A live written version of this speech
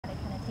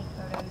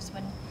years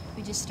when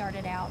we just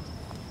started out.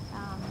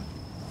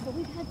 But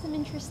we've had some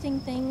interesting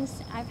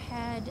things. I've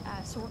had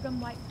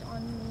sorghum wiped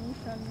on me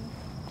from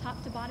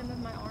top to bottom of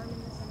my arm in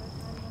the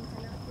summertime once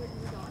I'm out here in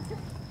the dark.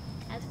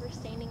 As we're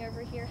standing over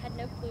here, had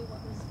no clue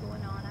what was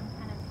going on. I'm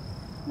kind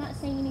of not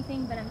saying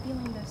anything, but I'm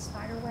feeling those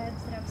spider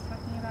webs that I was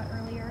talking about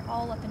earlier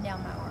all up and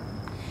down my arm.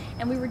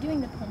 And we were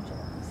doing the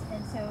pendulums,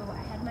 and so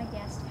I had my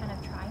guest kind of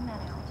trying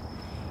that out.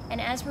 And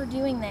as we're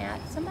doing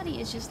that, somebody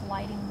is just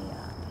lighting me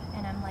up,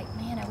 and I'm like,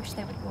 man, I wish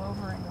they would go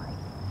over and like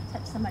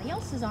touch somebody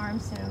else's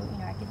arm so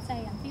I could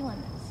say I'm feeling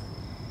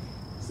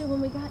this. So when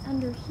we got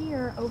under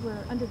here,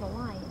 under the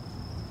light,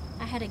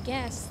 I had a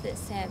guest that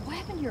said, what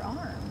happened to your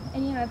arm?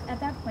 And at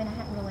that point I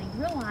hadn't really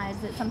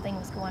realized that something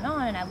was going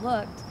on, and I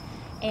looked,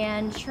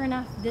 and sure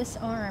enough, this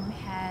arm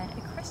had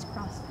a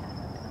crisscross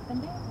pattern up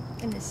and down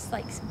in this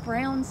like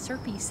brown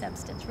syrupy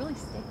substance, really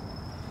sticky.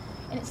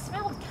 And it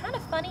smelled kind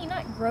of funny,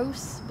 not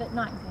gross, but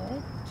not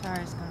good. Sorry,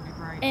 it's going to be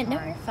bright. And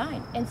no, you're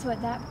fine. And so at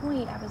that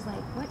point, I was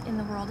like, what in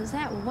the world is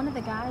that? Well, one of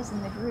the guys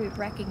in the group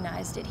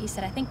recognized it. He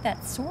said, I think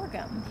that's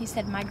sorghum. He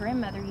said, my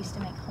grandmother used to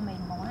make homemade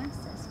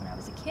molasses when I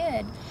was a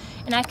kid,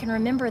 and I can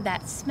remember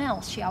that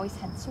smell. She always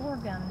had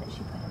sorghum that she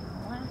put in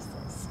her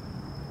molasses.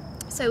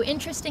 So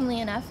interestingly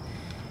enough,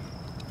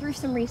 through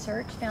some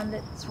research, found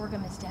that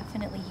sorghum is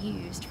definitely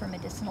used for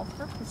medicinal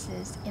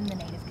purposes in the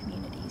native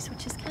communities,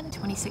 which is kind of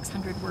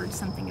 2,600 words,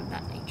 something of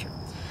that nature.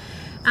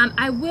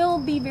 I will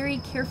be very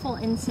careful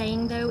in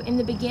saying, though, in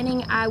the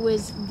beginning I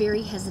was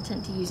very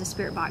hesitant to use a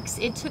spirit box.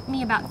 It took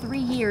me about 3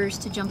 years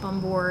to jump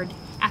on board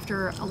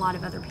after a lot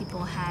of other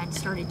people had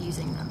started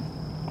using them.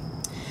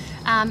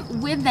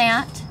 With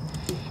that,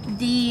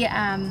 the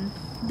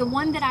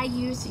one that I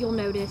use, you'll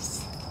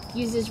notice,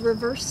 uses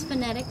reverse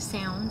phonetic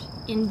sound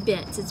in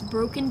bits. It's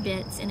broken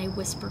bits in a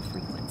whisper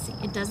frequency.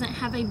 It doesn't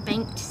have a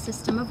banked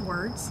system of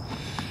words.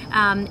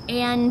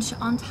 And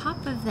on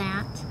top of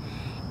that,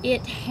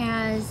 it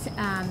has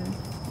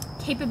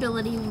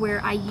capability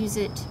where I use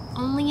it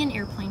only in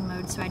airplane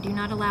mode, so I do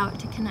not allow it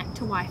to connect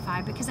to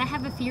Wi-Fi because I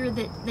have a fear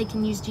that they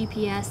can use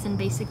GPS and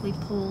basically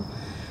pull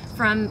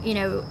from,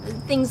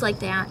 things like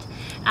that.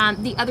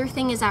 The other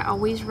thing is I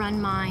always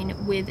run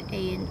mine with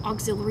an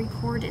auxiliary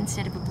cord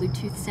instead of a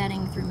Bluetooth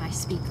setting through my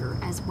speaker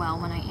as well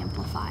when I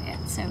amplify it.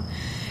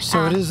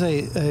 So it is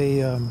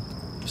a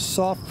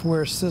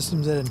software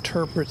system that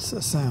interprets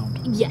a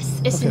sound.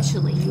 Yes,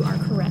 essentially, okay. You are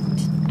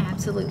correct.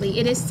 Absolutely.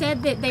 It is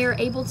said that they are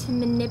able to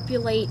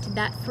manipulate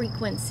that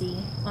frequency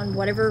on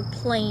whatever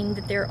plane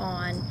that they're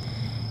on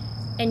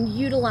and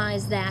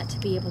utilize that to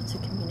be able to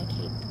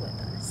communicate with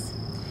us.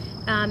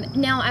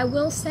 Now, I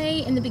will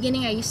say in the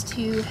beginning I used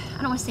to,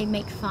 I don't want to say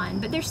make fun,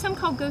 but there's some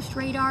called Ghost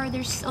Radar.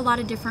 There's a lot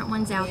of different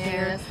ones out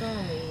there.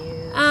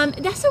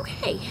 That's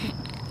okay.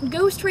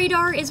 Ghost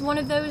Radar is one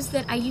of those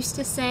that I used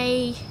to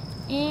say,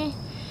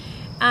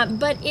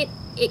 but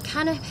it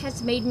kind of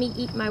has made me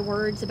eat my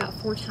words about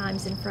 4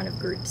 times in front of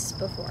groups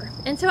before.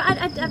 And so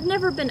I've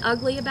never been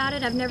ugly about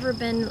it. I've never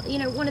been,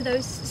 one of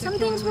those, some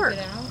things work.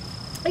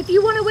 If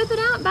you want to whip it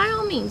out, by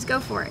all means, go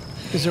for it.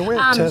 Is there a way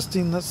of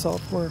testing that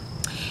software?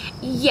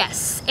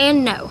 Yes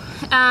and no.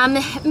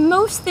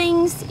 Most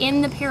things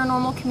in the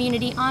paranormal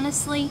community,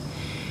 honestly,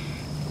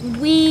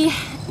 we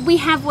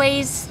have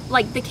ways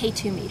like the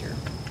K2 meter.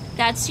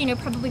 That's,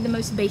 probably the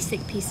most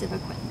basic piece of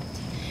equipment.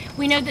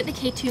 We know that the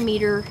K2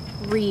 meter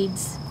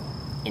reads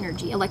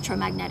energy,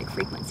 electromagnetic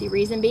frequency.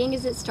 Reason being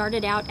is it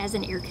started out as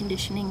an air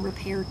conditioning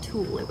repair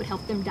tool. It would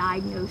help them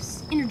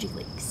diagnose energy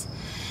leaks.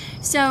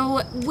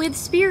 So with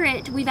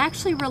spirit, we've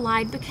actually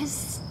relied,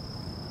 because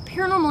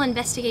paranormal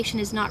investigation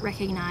is not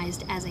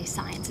recognized as a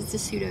science. It's a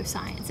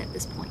pseudoscience at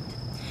this point.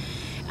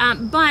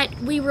 But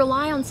we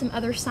rely on some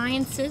other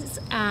sciences.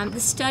 The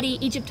study,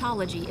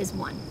 Egyptology is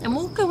one. And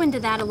we'll go into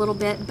that a little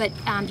bit, but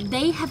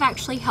they have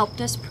actually helped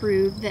us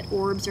prove that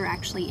orbs are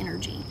actually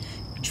energy,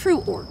 true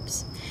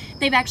orbs.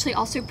 They've actually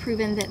also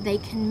proven that they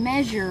can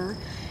measure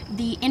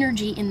the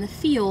energy in the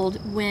field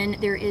when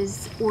there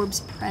is orbs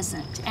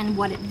present and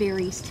what it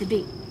varies to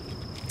be.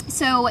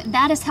 So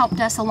that has helped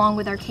us along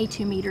with our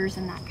K2 meters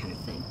and that kind of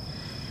thing.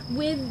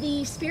 With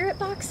the spirit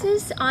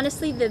boxes,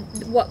 honestly,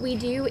 what we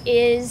do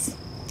is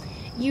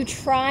you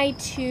try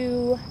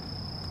to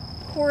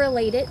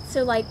correlate it.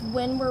 So like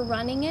when we're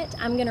running it,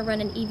 I'm gonna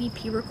run an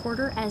EVP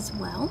recorder as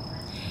well.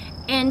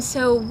 And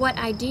so what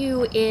I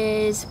do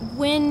is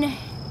when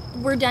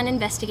we're done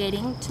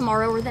investigating,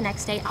 tomorrow or the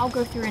next day, I'll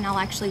go through and I'll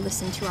actually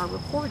listen to our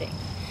recording.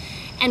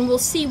 And we'll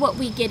see what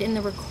we get in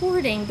the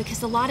recording,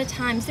 because a lot of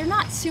times they're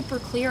not super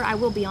clear, I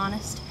will be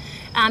honest.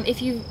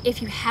 If you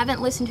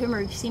haven't listened to them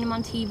or you've seen them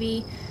on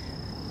TV,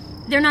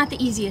 they're not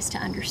the easiest to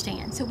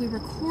understand. So we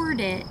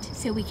record it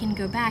so we can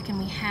go back and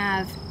we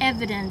have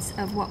evidence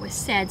of what was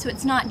said. So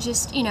it's not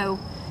just,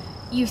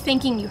 you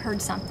thinking you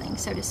heard something,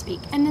 so to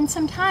speak. And then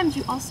sometimes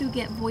you also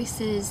get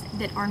voices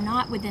that are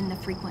not within the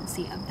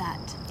frequency of that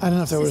I don't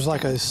know if there was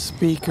like a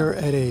speaker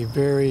at a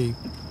very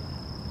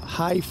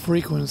high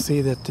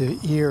frequency that the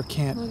ear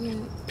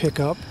can't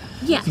pick up.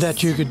 Yes.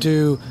 That you could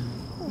do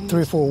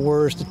 3 or 4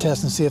 words to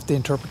test and see if the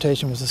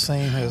interpretation was the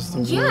same as the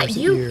words that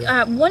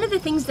you're... One of the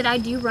things that I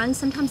do run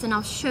sometimes, and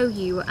I'll show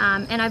you,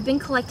 and I've been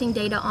collecting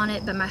data on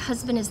it, but my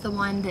husband is the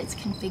one that's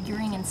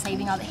configuring and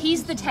saving all that.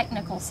 He's the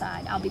technical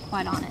side, I'll be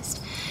quite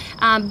honest.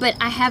 But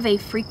I have a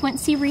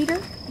frequency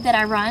reader that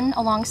I run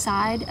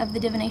alongside of the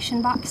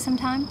divination box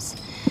sometimes,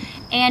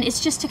 and it's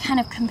just to kind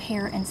of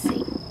compare and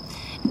see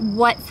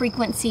what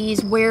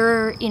frequencies,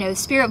 where, you know,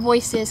 spirit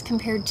voices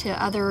compared to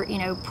other, you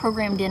know,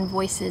 programmed in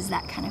voices,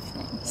 that kind of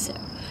thing. So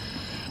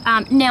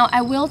now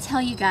I will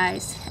tell you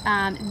guys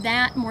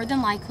that more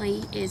than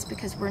likely is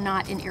because we're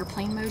not in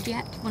airplane mode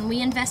yet. When we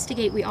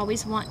investigate, we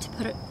always want to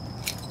put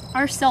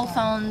our cell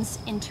phones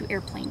into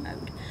airplane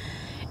mode.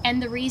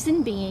 And the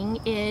reason being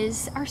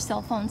is our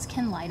cell phones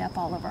can light up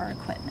all of our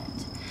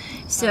equipment.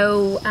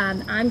 So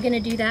I'm going to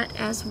do that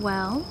as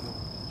well.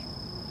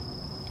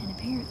 And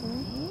apparently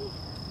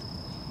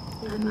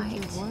I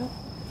might. Did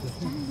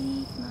I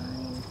leave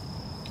mine?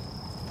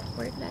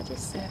 Where did I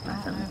just set my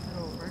phone?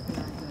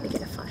 Let me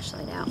get a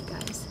flashlight out,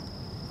 guys.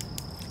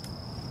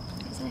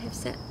 Because I have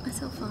set my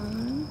cell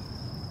phone.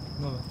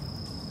 No.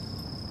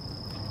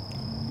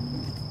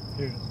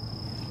 Here.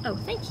 Oh,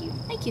 thank you.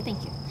 Thank you,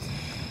 thank you.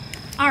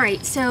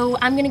 Alright, so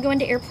I'm going to go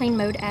into airplane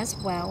mode as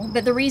well.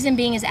 But the reason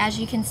being is, as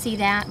you can see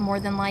that, more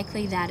than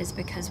likely that is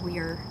because we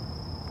are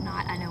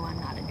not, I know I'm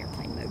not in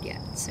airplane mode yet.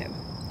 So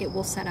it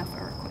will set up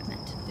our equipment.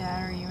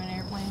 Dad, are you in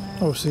airplane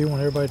mode? Oh, so you want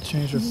everybody to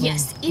change their phone?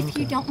 Yes, if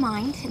you don't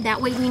mind. That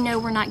way we know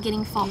we're not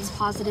getting false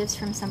positives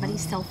from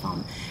somebody's cell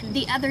phone.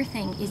 The other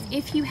thing is,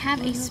 if you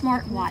have a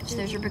smart watch,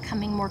 those are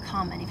becoming more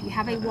common. If you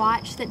have a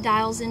watch that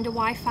dials into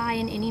Wi-Fi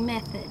in any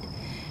method,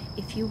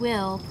 if you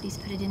will, please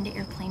put it into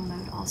airplane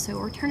mode also,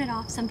 or turn it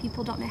off. Some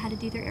people don't know how to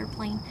do their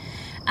airplane,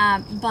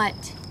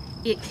 but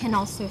it can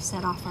also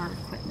set off our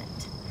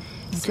equipment.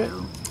 Okay.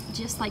 So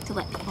just like to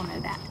let people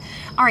know that.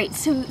 All right,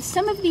 so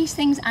some of these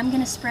things I'm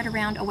going to spread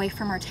around away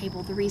from our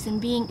table. The reason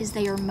being is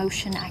they are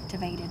motion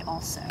activated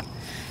also.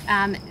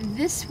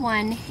 This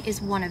one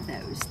is one of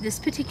those. This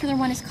particular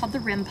one is called the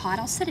REM pod.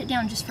 I'll set it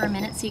down just for a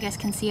minute so you guys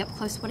can see up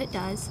close what it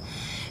does.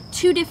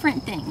 2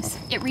 different things.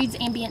 It reads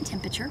ambient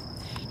temperature.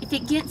 If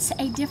it gets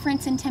a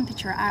difference in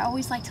temperature, I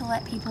always like to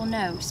let people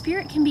know.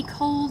 Spirit can be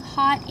cold,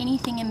 hot,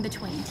 anything in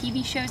between.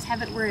 TV shows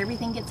have it where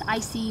everything gets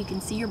icy, you can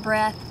see your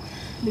breath.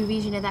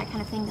 Movies, you know, that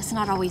kind of thing. That's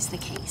not always the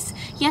case.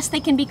 Yes, they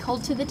can be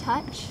cold to the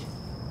touch.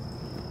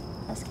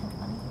 That's kind of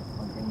funny.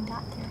 Little green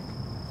dot there.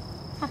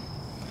 Huh.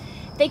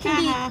 They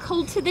can be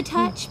cold to the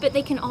touch, but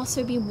they can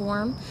also be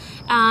warm.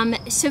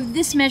 So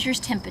this measures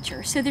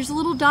temperature. So there's a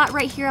little dot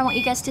right here. I want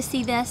you guys to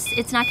see this.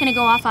 It's not going to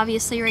go off,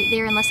 obviously, right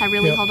there unless I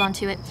really hold on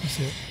to it.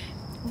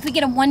 If we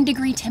get a 1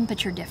 degree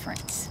temperature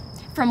difference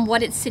from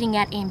what it's sitting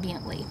at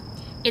ambiently,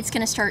 it's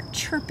going to start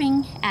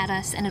chirping at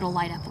us and it'll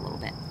light up a little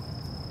bit.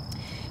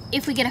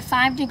 If we get a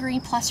 5 degree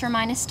plus or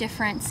minus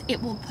difference,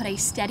 it will put a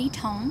steady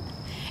tone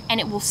and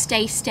it will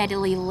stay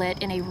steadily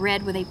lit in a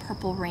red with a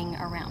purple ring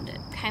around it,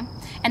 okay?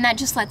 And that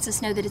just lets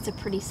us know that it's a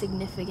pretty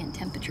significant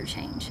temperature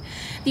change.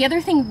 The other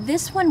thing,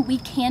 this one we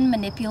can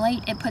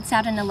manipulate. It puts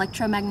out an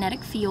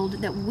electromagnetic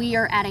field that we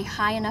are at a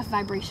high enough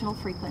vibrational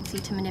frequency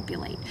to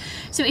manipulate.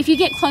 So if you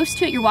get close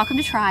to it, you're welcome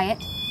to try it.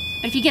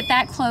 But if you get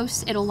that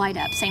close, it'll light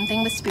up. Same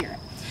thing with spirit.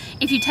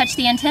 If you touch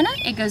the antenna,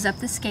 it goes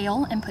up the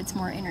scale and puts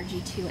more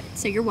energy to it.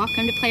 So you're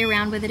welcome to play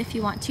around with it if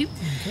you want to.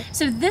 Okay.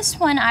 So this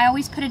one, I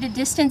always put at a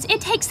distance.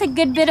 It takes a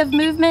good bit of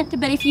movement,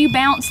 but if you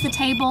bounce the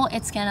table,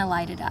 it's gonna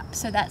light it up.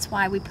 So that's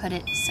why we put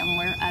it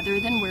somewhere other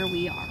than where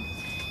we are.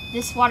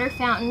 This water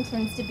fountain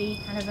tends to be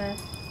kind of a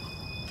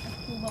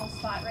cool little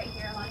spot right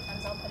here. A lot of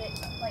times I'll put it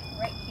like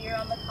right here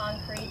on the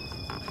concrete.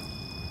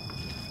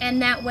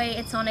 And that way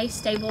it's on a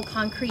stable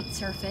concrete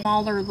surface.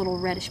 Smaller little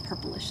reddish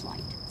purplish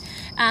light.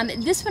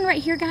 This one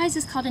right here, guys,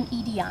 is called an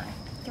EDI.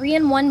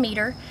 3-in-1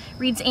 meter,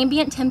 reads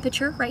ambient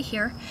temperature right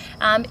here.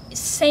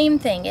 Same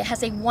thing, it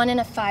has a 1 and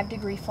a 5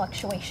 degree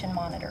fluctuation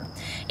monitor.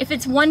 If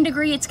it's 1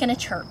 degree, it's gonna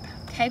chirp,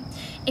 okay?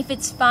 If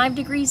it's 5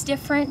 degrees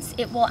difference,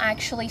 it will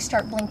actually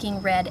start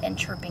blinking red and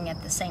chirping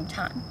at the same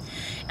time.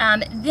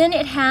 Then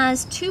it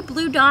has 2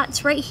 blue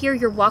dots right here.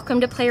 You're welcome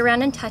to play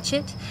around and touch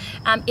it.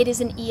 It is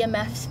an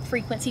EMF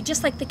frequency,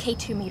 just like the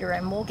K2 meter,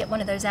 and we'll get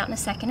one of those out in a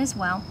second as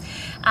well.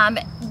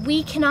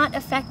 We cannot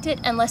affect it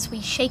unless we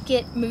shake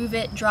it, move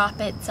it,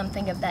 drop it,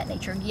 something of that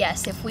nature.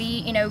 Yes, if we,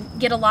 you know,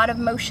 get a lot of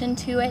motion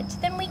to it,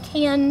 then we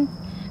can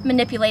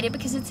manipulate it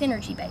because it's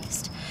energy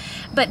based.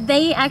 But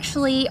they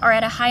actually are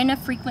at a high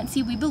enough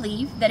frequency, we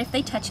believe, that if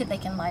they touch it, they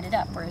can light it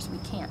up, whereas we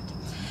can't.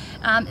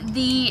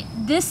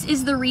 This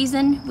is the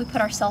reason we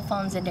put our cell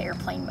phones into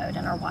airplane mode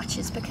and our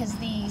watches, because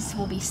these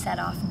will be set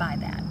off by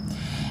that.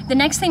 The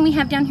next thing we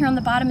have down here on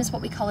the bottom is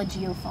what we call a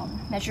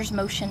geophone, measures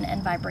motion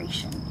and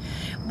vibration.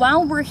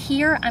 While we're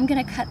here, I'm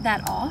going to cut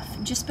that off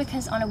just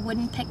because on a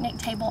wooden picnic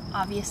table,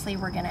 obviously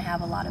we're going to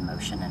have a lot of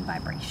motion and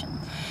vibration.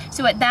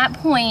 So at that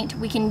point,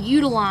 we can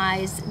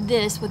utilize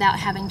this without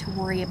having to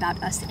worry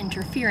about us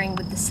interfering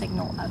with the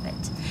signal of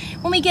it.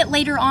 When we get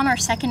later on our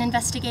second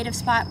investigative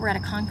spot, we're at a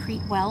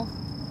concrete well,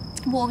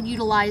 we'll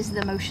utilize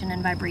the motion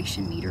and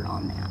vibration meter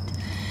on that.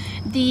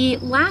 The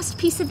last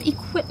piece of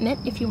equipment,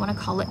 if you want to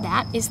call it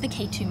that, is the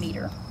K2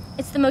 meter.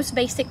 It's the most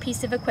basic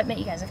piece of equipment.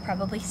 You guys have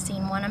probably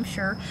seen one, I'm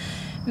sure.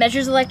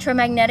 Measures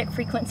electromagnetic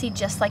frequency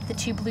just like the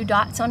 2 blue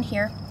dots on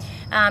here.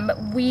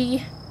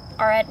 We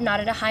are not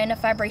at a high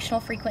enough vibrational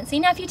frequency.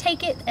 Now if you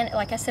take it, and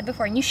like I said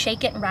before, and you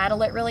shake it and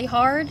rattle it really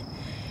hard,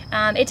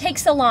 it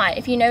takes a lot.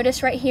 If you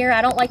notice right here,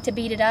 I don't like to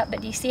beat it up,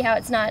 but do you see how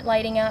it's not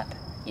lighting up?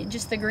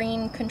 Just the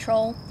green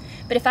control.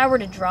 But if I were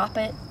to drop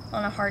it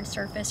on a hard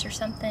surface or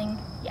something,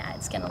 yeah,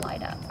 it's gonna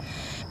light up.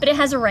 But it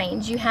has a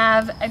range. You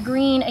have a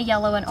green, a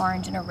yellow, an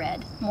orange, and a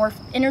red. More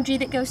energy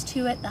that goes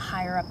to it, the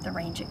higher up the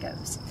range it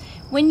goes.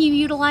 When you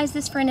utilize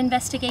this for an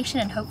investigation,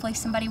 and hopefully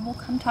somebody will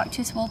come talk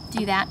to us, we'll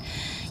do that,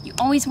 you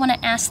always want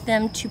to ask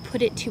them to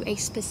put it to a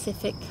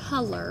specific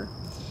color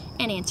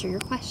and answer your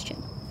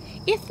question.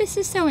 If this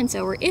is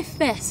so-and-so, or if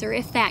this, or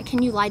if that,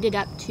 can you light it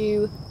up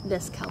to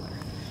this color?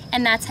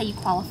 And that's how you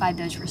qualify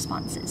those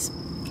responses.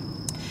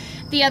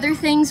 The other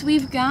things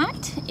we've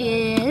got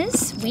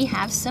is we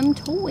have some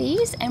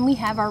toys and we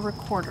have our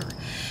recorder.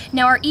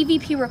 Now our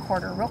EVP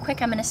recorder, real quick,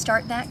 I'm gonna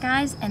start that,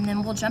 guys, and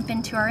then we'll jump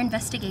into our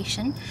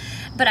investigation.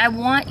 But I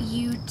want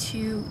you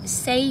to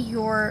say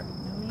your,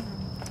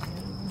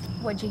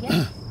 what'd you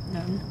get?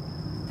 None.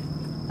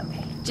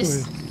 Okay,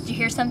 just, did you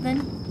hear something?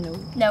 No.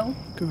 No?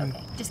 Go ahead.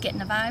 Okay, just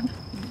getting a vibe.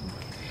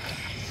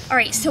 All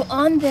right, so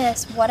on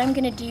this, what I'm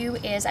gonna do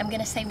is I'm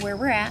gonna say where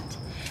we're at,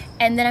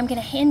 and then I'm gonna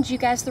hand you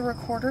guys the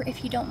recorder,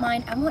 if you don't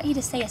mind. I want you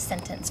to say a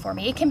sentence for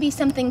me. It can be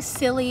something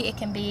silly, it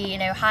can be, you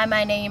know, hi,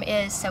 my name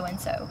is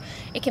so-and-so.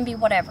 It can be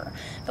whatever.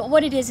 But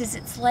what it is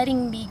it's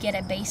letting me get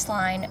a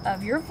baseline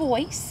of your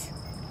voice,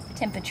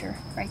 temperature,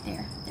 right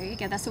there. There you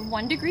go, that's a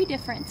 1 degree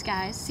difference,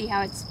 guys. See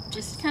how it's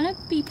just kind of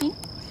beeping?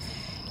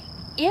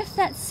 If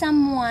that's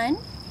someone,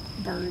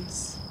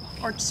 birds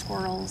or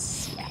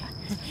squirrels, yeah.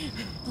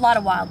 A lot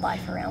of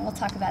wildlife around. We'll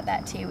talk about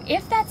that too.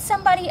 If that's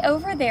somebody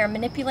over there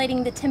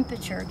manipulating the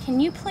temperature,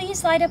 can you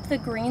please light up the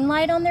green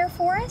light on there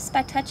for us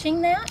by touching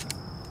that?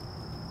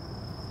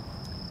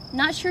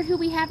 Not sure who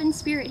we have in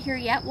spirit here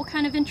yet. We'll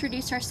kind of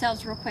introduce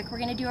ourselves real quick. We're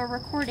going to do a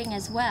recording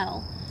as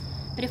well.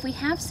 But if we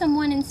have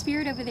someone in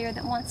spirit over there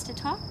that wants to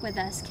talk with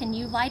us, can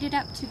you light it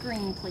up to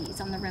green,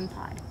 please, on the REM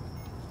pod?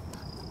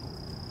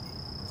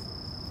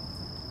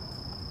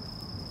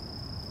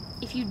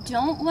 If you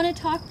don't want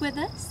to talk with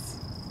us,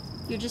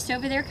 you're just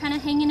over there kind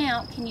of hanging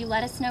out, can you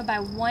let us know by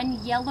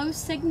 1 yellow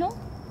signal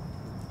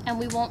and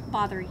we won't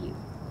bother you?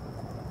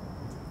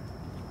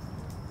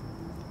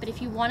 But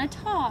if you want to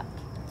talk,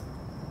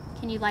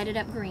 can you light it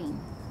up green?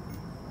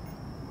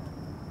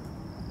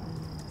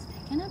 It's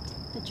picking up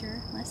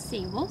temperature. Let's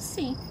see. We'll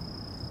see.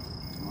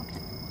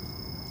 Okay.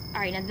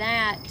 All right, now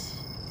that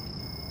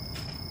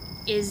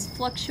is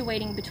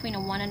fluctuating between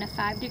a 1 and a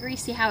 5 degree.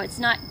 See how it's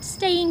not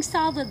staying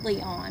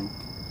solidly on,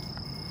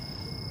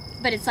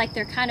 but it's like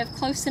they're kind of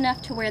close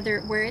enough to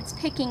where it's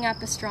picking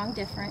up a strong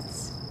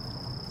difference.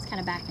 It's kind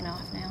of backing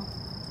off now.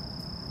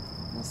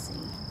 We'll see.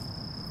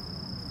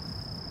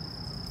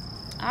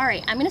 All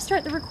right, I'm gonna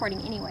start the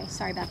recording anyway.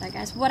 Sorry about that,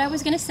 guys. What I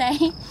was gonna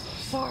say,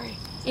 Sorry.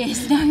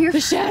 is no, you're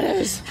The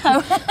shadows.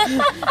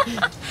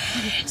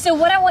 So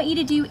what I want you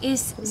to do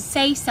is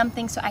say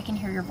something so I can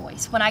hear your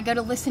voice. When I go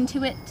to listen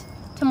to it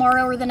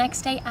tomorrow or the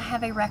next day, I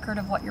have a record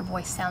of what your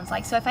voice sounds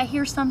like. So if I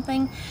hear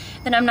something,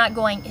 then I'm not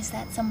going, is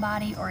that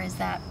somebody or is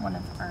that one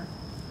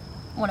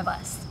of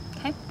us?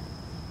 Okay?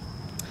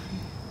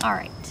 All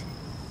right.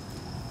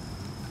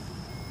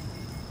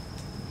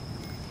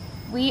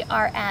 We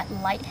are at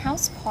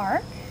Lighthouse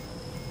Park.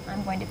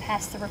 I'm going to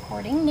pass the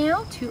recording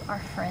now to our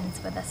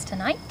friends with us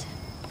tonight.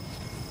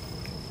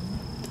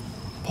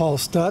 Paul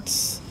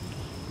Stutts.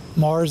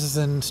 Mars is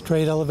in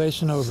straight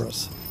elevation over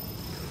us.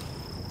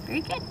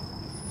 Very good.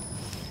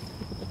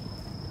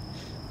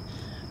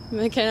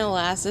 McKenna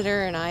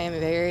Lassiter, and I am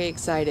very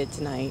excited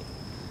tonight.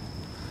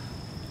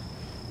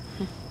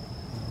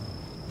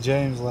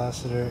 James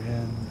Lassiter,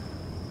 and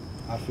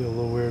I feel a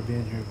little weird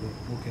being here,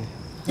 but okay.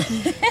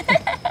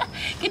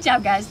 Good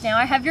job, guys. Now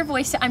I have your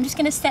voice, so I'm just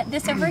going to set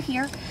this over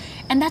here,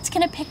 and that's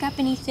going to pick up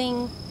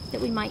anything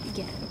that we might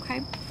get,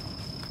 okay?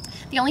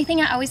 The only thing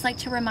I always like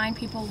to remind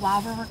people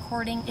while we're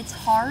recording, it's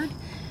hard,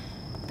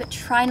 but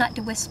try not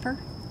to whisper.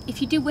 If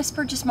you do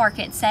whisper, just mark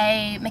it.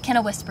 Say,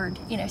 McKenna whispered,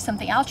 you know,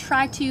 something. I'll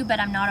try to, but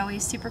I'm not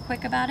always super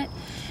quick about it.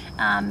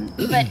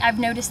 But I've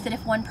noticed that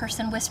if one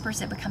person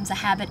whispers, it becomes a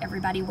habit.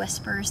 Everybody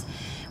whispers.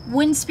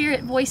 When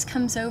spirit voice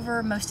comes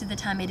over, most of the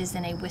time it is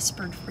in a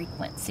whispered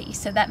frequency.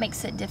 So that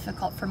makes it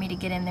difficult for me to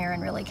get in there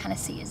and really kind of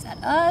see, is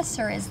that us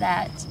or is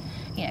that,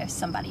 you know,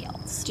 somebody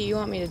else? Do you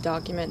want me to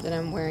document that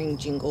I'm wearing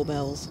jingle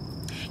bells?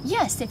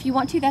 Yes, if you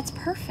want to, that's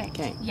perfect.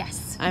 Okay.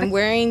 Yes. I'm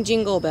wearing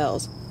jingle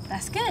bells.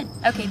 That's good.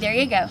 Okay, there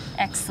you go.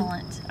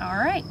 Excellent. All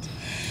right.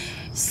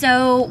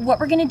 So what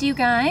we're going to do,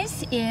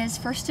 guys, is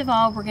first of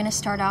all, we're going to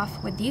start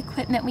off with the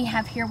equipment we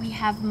have here. We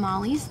have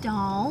Molly's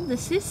doll.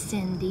 This is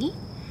Cindy.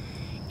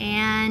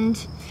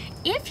 And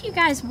if you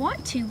guys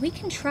want to, we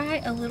can try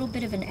a little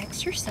bit of an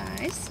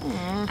exercise.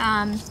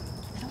 I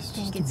don't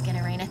think it's going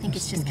to rain. I think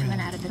it's just coming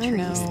out of the trees.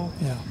 I know.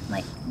 Yeah.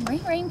 Like,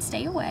 rain, rain,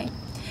 stay away.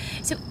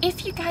 So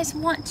if you guys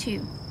want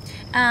to,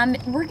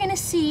 we're gonna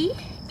see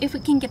if we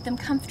can get them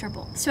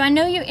comfortable. So I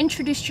know you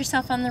introduced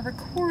yourself on the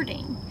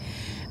recording,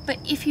 but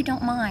if you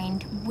don't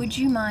mind, would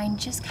you mind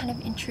just kind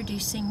of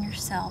introducing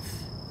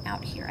yourself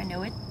out here? I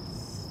know it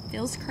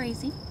feels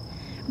crazy,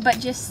 but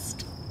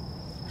just,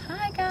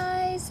 hi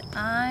guys,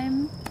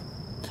 I'm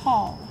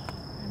Paul.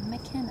 I'm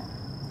McKenna.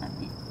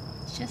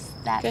 It's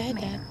just that Go ahead,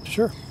 manner.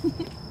 Sure.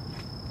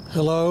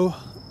 Hello,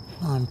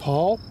 I'm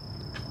Paul.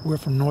 We're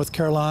from North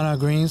Carolina,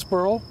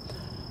 Greensboro.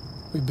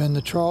 We've been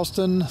to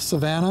Charleston,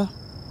 Savannah,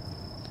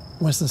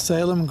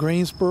 Winston-Salem,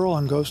 Greensboro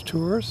on ghost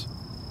tours.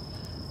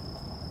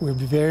 We'd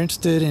be very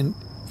interested in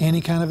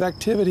any kind of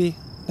activity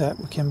that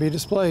can be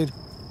displayed.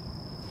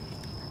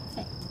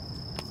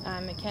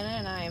 I'm McKenna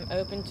and I am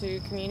open to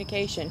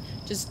communication.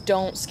 Just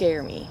don't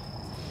scare me.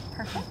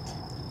 Perfect.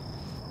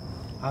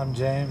 I'm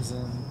James,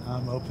 and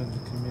I'm open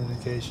to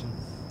communication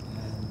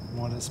and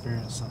want to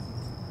experience something.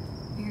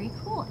 Very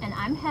cool. And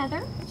I'm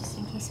Heather, just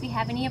in case we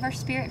have any of our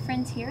spirit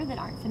friends here that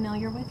aren't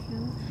familiar with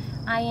who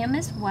I am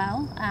as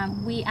well.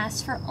 We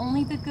ask for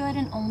only the good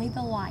and only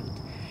the light.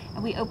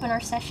 And we open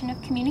our session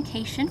of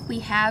communication. We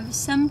have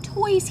some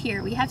toys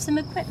here. We have some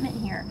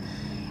equipment here.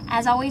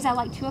 As always, I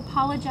like to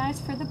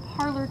apologize for the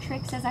parlor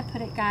tricks, as I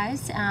put it,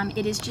 guys.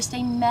 It is just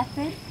a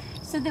method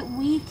so that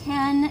we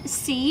can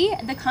see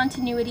the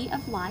continuity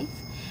of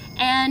life,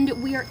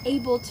 and we are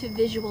able to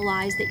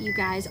visualize that you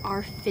guys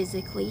are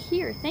physically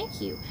here. Thank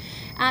you.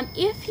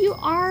 If you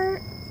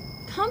are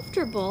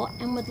comfortable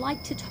and would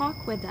like to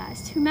talk with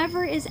us,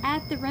 whomever is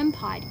at the REM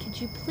pod,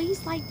 could you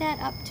please light that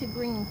up to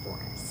green for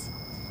us?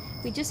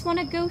 We just want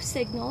to go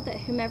signal that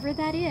whomever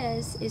that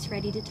is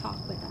ready to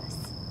talk with us.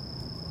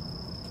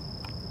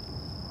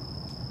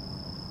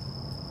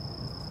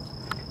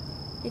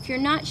 If you're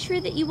not sure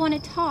that you want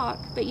to talk,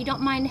 but you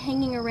don't mind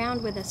hanging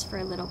around with us for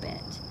a little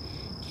bit,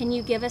 can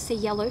you give us a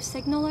yellow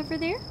signal over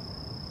there?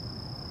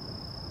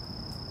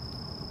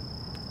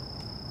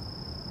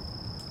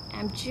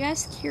 I'm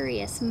just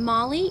curious.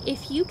 Molly,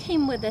 if you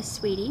came with us,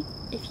 sweetie,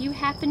 if you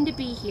happen to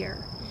be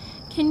here,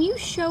 can you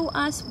show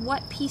us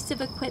what piece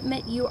of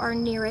equipment you are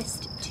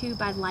nearest to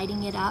by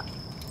lighting it up?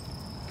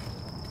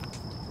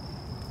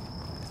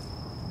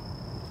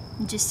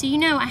 And just so you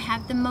know, I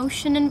have the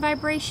motion and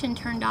vibration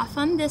turned off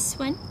on this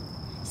one.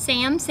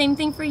 Sam, same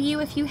thing for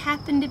you if you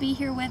happen to be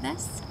here with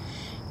us.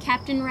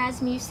 Captain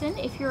Rasmussen,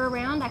 if you're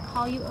around, I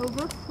call you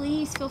over.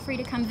 Please feel free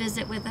to come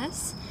visit with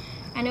us.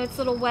 I know it's a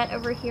little wet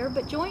over here,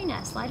 but join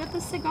us. Light up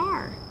a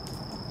cigar.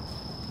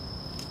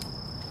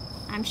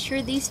 I'm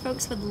sure these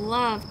folks would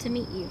love to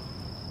meet you.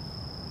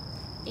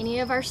 Any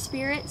of our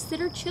spirits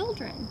that are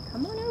children,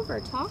 come on over,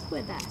 talk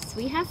with us.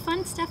 We have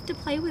fun stuff to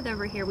play with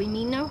over here. We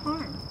mean no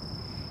harm.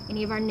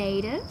 Any of our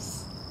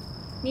natives?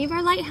 Any of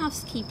our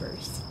lighthouse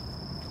keepers?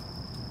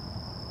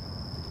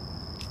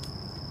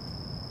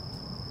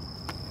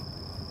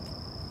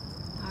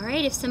 All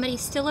right, if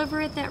somebody's still over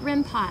at that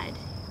REM pod,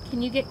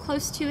 can you get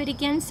close to it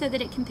again so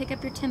that it can pick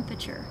up your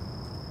temperature?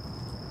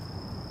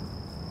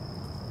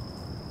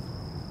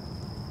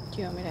 Do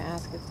you want me to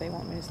ask if they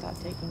want me to stop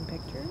taking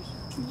pictures?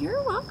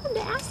 You're welcome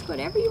to ask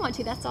whatever you want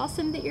to. That's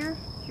awesome that you're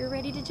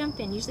ready to jump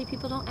in. Usually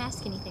people don't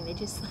ask anything. They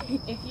just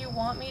like... If you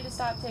want me to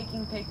stop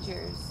taking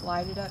pictures,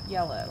 light it up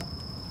yellow.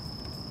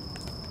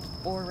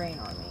 Or rain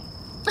on me.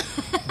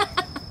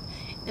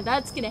 Now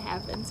that's going to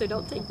happen, so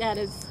don't take that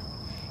as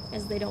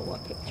they don't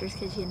want pictures,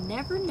 because you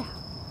never know.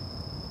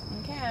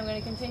 Okay, I'm going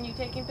to continue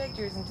taking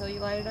pictures until you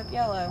light it up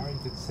yellow. Or you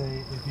could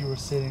say, if you were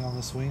sitting on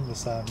the swing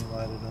beside me,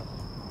 light it up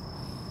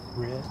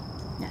red.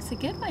 That's a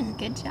good one.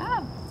 Good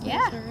job. Is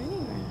Yeah. there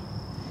anywhere?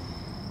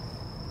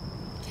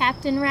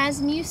 Captain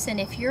Rasmussen,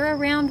 if you're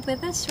around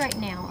with us right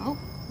now, oh,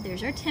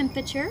 there's our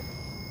temperature.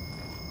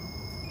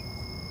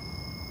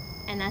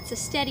 And that's a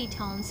steady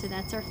tone, so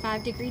that's our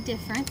 5-degree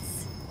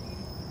difference.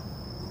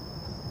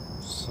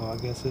 So I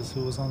guess it's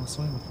who was on the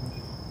swing with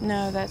me.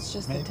 No, that's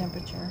just Maybe. the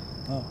temperature.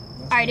 Oh,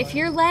 All right, if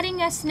you're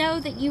letting us know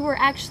that you were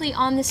actually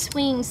on the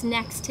swings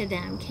next to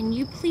them, can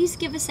you please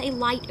give us a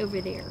light over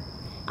there?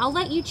 I'll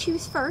let you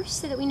choose first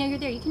so that we know you're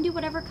there. You can do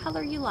whatever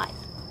color you like.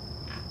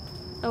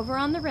 Over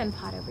on the REM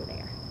pod over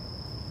there.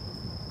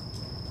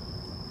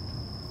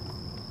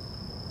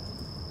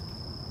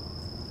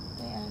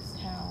 They asked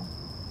how.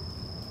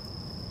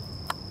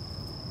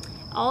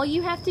 All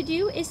you have to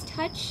do is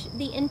touch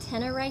the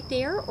antenna right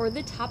there or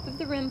the top of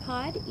the REM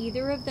pod.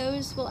 Either of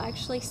those will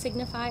actually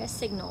signify a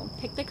signal.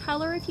 Pick the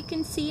color if you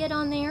can see it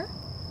on there.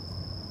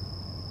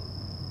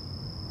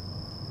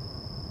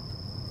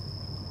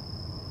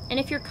 And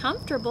if you're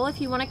comfortable,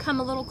 if you want to come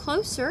a little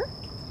closer,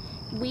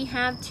 we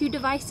have 2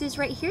 devices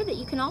right here that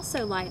you can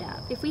also light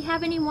up. If we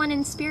have anyone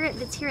in spirit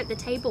that's here at the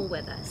table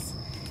with us,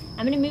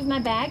 I'm going to move my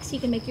bag so you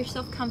can make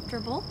yourself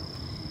comfortable.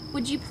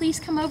 Would you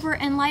please come over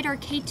and light our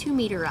K2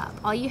 meter up?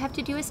 All you have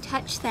to do is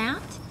touch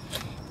that.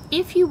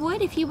 If you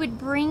would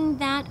bring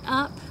that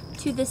up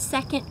to the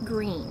 2nd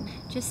green,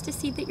 just to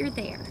see that you're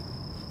there.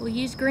 We'll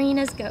use green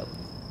as go.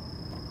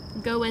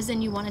 Go as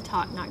in you want to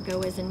talk, not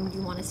go as in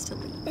you want us to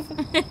leave.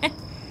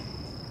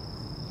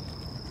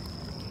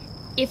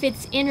 if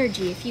it's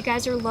energy, if you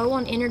guys are low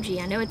on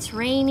energy, I know it's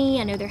rainy,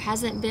 I know there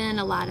hasn't been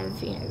a lot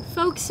of,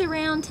 folks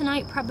around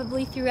tonight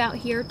probably throughout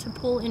here to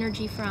pull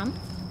energy from.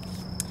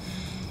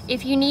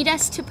 If you need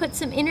us to put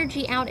some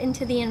energy out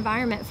into the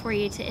environment for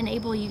you to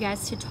enable you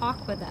guys to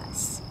talk with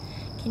us,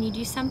 can you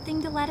do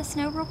something to let us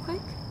know real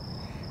quick?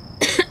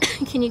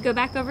 Can you go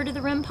back over to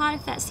the REM pod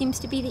if that seems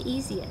to be the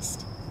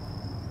easiest?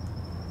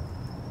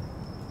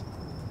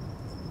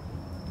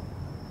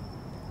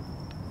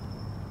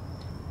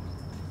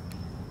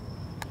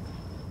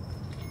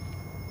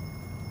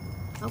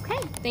 Okay,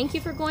 thank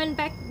you for going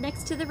back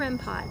next to the REM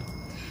pod.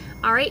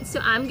 All right, so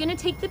I'm gonna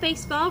take the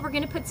baseball. We're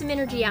gonna put some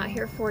energy out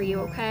here for you,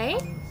 okay?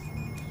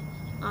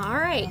 All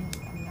right.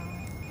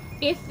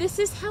 If this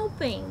is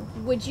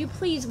helping, would you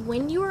please,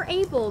 when you are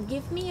able,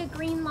 give me a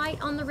green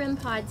light on the REM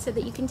pod so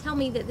that you can tell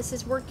me that this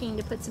is working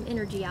to put some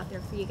energy out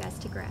there for you guys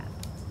to grab.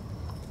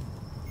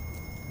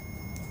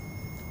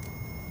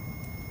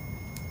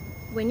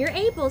 When you're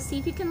able, see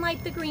if you can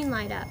light the green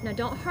light up. Now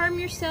don't harm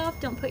yourself,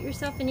 don't put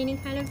yourself in any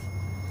kind of,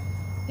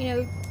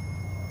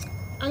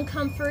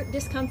 uncomfort,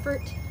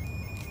 discomfort.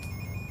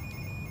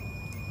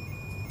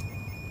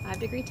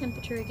 5-degree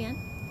temperature again.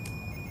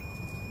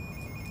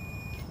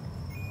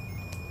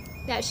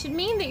 That should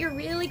mean that you're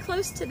really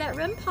close to that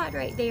REM pod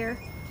right there.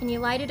 Can you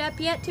light it up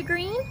yet to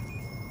green?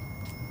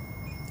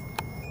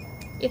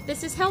 If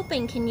this is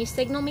helping, can you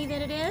signal me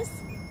that it is?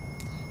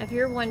 If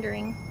you're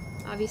wondering,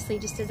 obviously,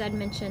 just as I'd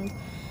mentioned,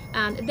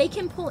 they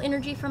can pull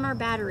energy from our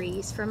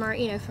batteries, from our,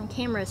 from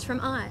cameras, from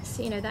us,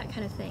 that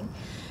kind of thing.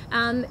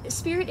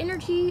 Spirit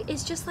energy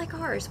is just like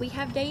ours. We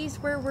have days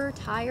where we're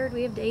tired.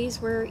 We have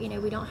days where,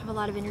 we don't have a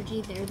lot of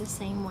energy. They're the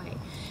same way.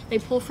 They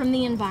pull from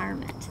the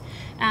environment.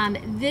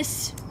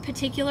 This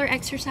particular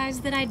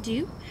exercise that I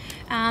do,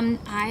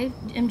 I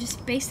am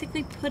just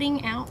basically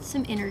putting out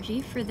some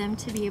energy for them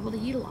to be able to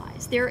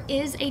utilize. There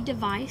is a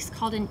device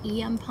called an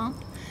EM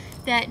pump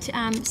that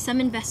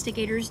some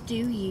investigators do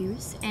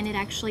use, and it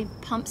actually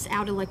pumps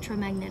out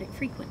electromagnetic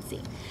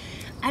frequency.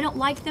 I don't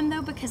like them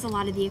though because a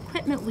lot of the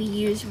equipment we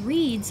use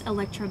reads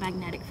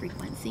electromagnetic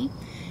frequency,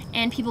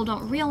 and people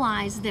don't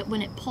realize that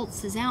when it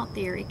pulses out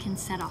there, it can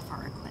set off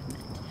our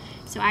equipment.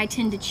 So I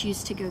tend to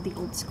choose to go the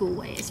old school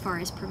way as far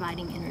as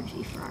providing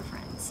energy for our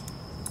friends.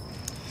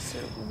 So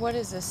what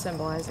is this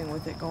symbolizing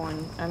with it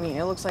going? I mean,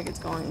 it looks like it's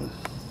going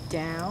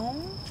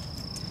down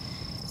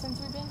since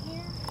we've been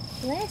here.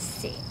 Let's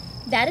see.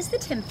 That is the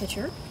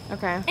temperature.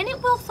 Okay. And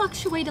it will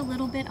fluctuate a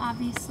little bit,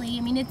 obviously.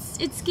 I mean,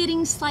 it's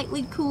getting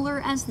slightly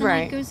cooler as the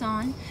night goes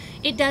on.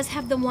 It does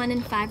have the 1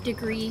 and 5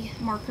 degree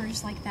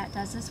markers like that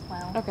does as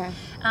well. Okay.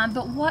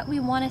 But what we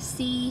want to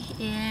see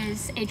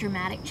is a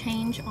dramatic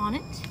change on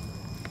it.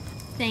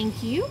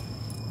 Thank you.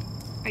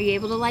 Are you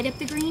able to light up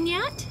the green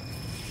yet?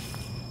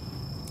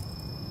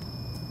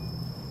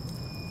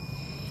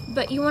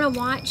 But you want to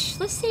watch,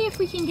 let's see if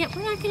we can get,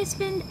 we're not going to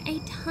spend a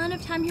ton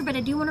of time here, but I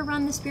do want to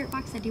run the spirit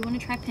box. I do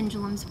want to try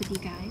pendulums with you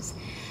guys.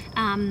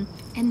 And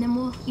then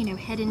we'll,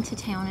 head into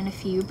town in a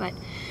few, but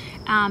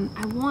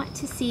I want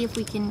to see if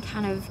we can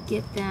kind of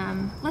get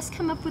them, let's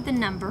come up with a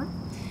number.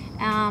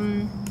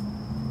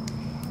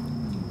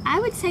 I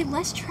would say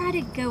let's try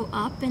to go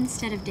up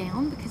instead of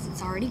down because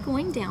it's already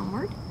going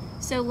downward.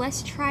 So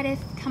let's try to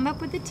come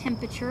up with a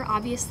temperature.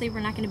 Obviously,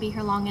 we're not going to be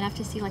here long enough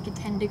to see like a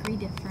 10-degree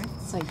difference.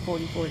 It's like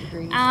 44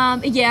 degrees.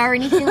 Yeah, or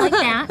anything like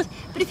that.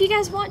 But if you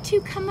guys want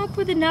to come up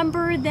with a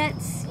number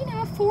that's,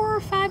 a 4 or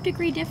 5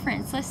 degree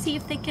difference, let's see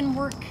if they can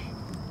work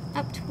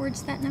up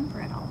towards that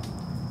number at all.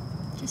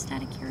 Just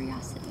out of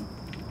curiosity.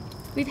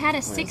 We've had a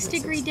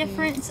 6-degree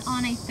difference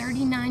on a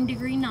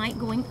 39-degree night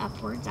going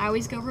upwards. I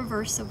always go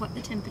reverse of what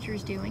the temperature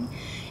is doing.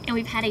 And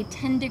we've had a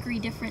 10-degree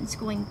difference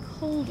going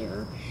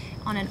colder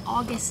on an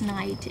August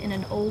night in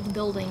an old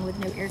building with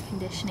no air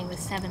conditioning with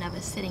 7 of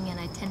us sitting in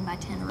a 10 by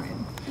 10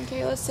 room.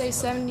 Okay, let's say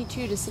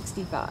 72 to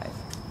 65.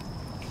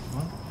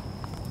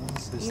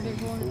 Either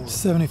one.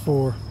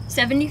 74.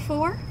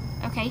 74?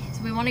 Okay,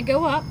 so we want to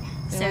go up.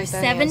 I So like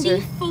that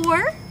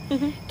 74.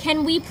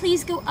 Can we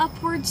please go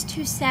upwards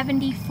to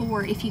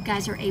 74 if you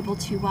guys are able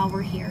to while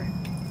we're here?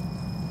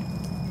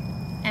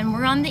 And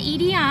we're on the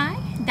EDI.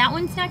 That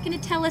one's not going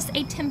to tell us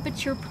a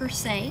temperature per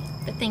se,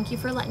 but thank you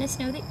for letting us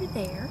know that you're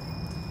there.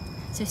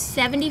 So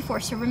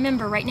 74. So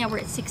remember, right now we're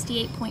at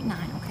 68.9.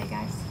 Okay,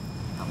 guys?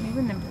 Help me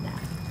remember that.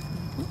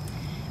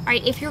 All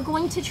right, if you're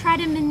going to try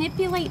to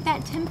manipulate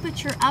that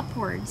temperature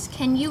upwards,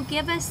 can you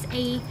give us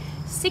a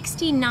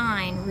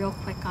 69 real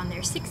quick on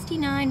there?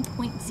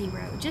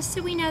 69.0, just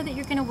so we know that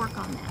you're going to work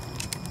on that.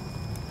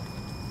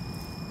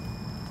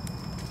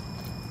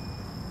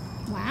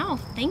 Wow,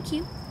 thank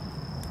you.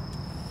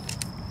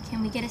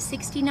 Can we get a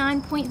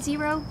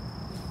 69.0?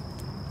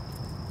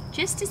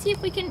 Just to see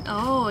if we can,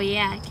 oh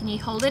yeah, can you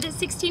hold it at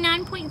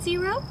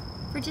 69.0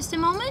 for just a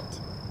moment?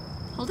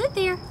 Hold it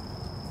there.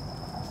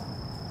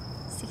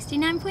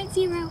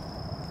 69.0.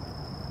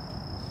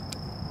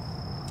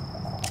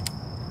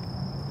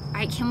 All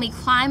right, can we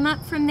climb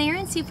up from there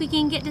and see if we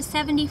can get to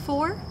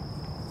 74?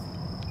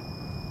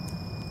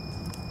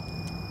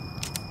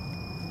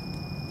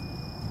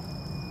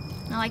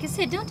 Now, like I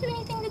said, don't do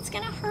anything that's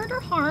going to hurt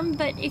or harm,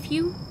 but if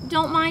you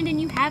don't mind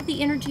and you have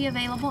the energy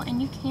available and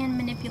you can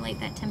manipulate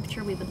that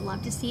temperature, we would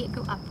love to see it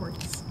go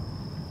upwards.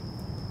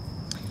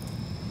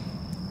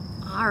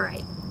 All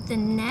right, the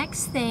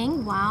next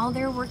thing, while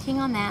they're working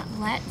on that,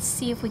 let's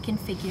see if we can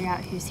figure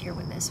out who's here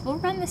with us. We'll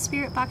run the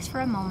spirit box for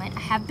a moment. I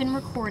have been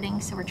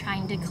recording, so we're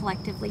trying to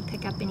collectively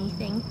pick up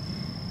anything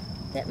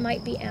that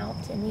might be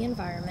out in the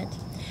environment.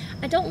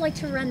 I don't like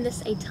to run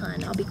this a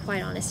ton, I'll be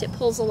quite honest. It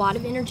pulls a lot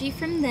of energy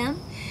from them,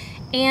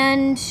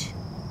 and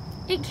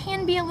it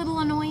can be a little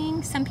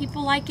annoying. Some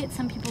people like it,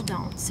 some people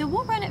don't. So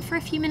we'll run it for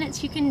a few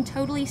minutes. You can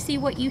totally see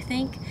what you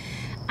think.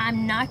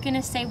 I'm not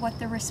gonna say what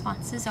the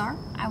responses are.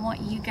 I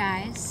want you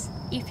guys,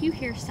 if you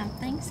hear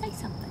something, say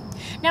something.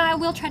 Now, I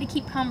will try to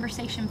keep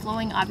conversation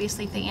flowing.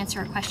 Obviously, if they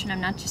answer a question,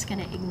 I'm not just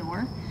gonna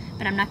ignore,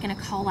 but I'm not gonna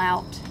call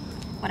out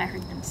what I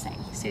heard them say.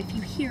 So if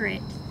you hear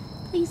it,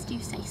 please do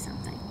say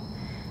something.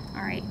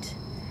 All right.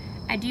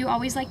 I do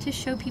always like to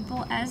show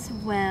people as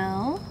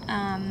well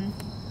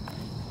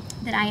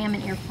that I am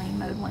in airplane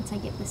mode once I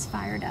get this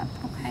fired up,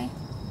 okay?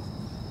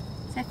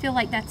 So I feel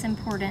like that's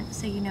important,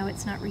 so you know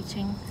it's not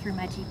reaching through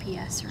my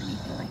GPS or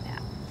anything like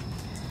that.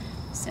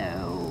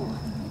 So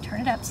let me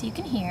turn it up so you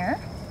can hear.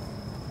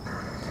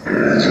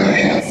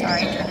 Sorry,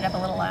 I turned it up a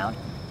little loud.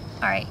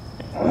 All right.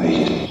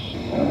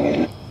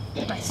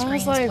 My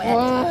screen's like, wet.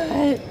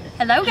 what?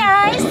 Hello,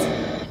 guys.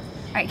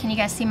 All right, can you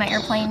guys see my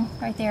airplane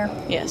right there?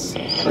 Yes.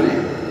 Okay.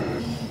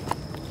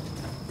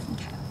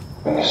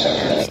 I'm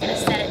just gonna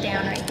set it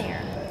down right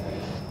there.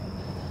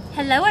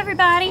 Hello,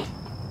 everybody.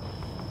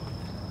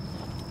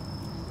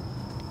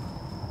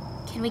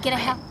 Can we get a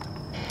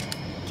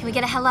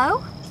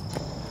hello?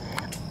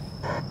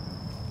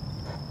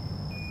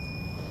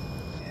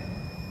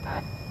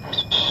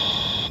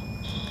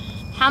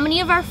 How many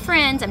of our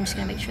friends, I'm just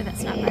gonna make sure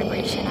that's not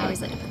vibration. I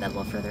always like to put that a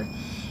little further.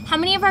 How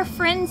many of our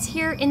friends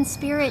here in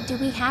spirit do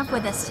we have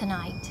with us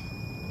tonight?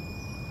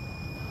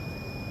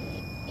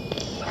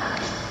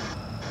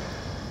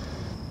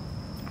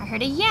 I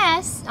heard a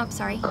yes. Oh,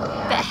 sorry.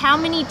 But how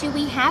many do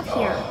we have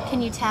here?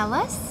 Can you tell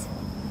us?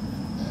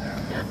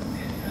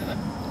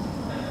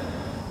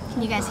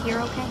 Can you guys hear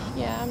okay?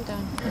 Yeah, I'm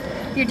done.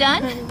 You're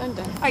done? I'm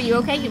done. Are you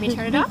okay? You want me to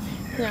turn it off?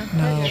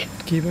 No,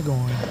 keep it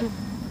going.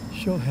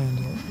 She'll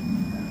handle it.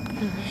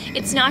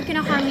 It's not going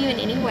to harm you in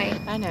any way.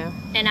 I know.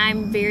 And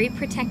I'm very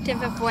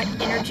protective of what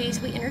energies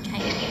we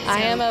entertain. So.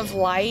 I am of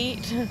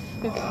light.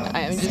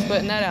 I am just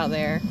putting that out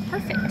there.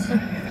 Perfect.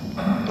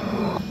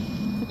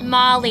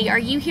 Molly, are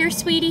you here,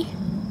 sweetie?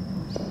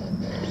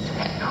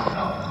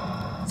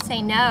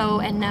 Say no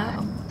and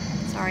no.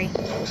 Sorry.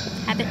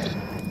 Habit.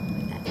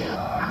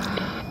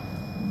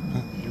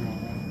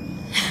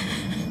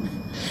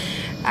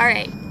 All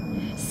right.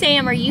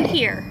 Sam, are you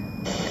here?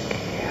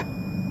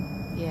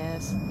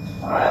 Yes.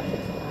 How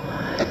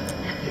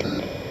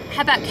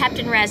about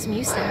Captain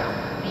Rasmussen?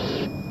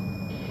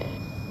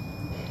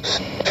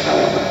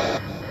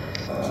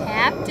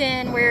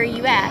 Captain, where are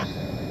you at?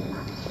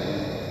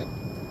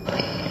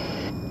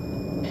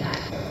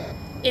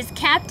 Is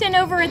Captain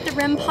over at the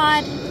REM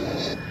pod?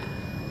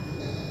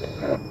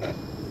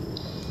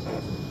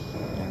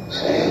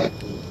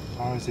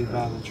 Or is he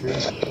by the tree?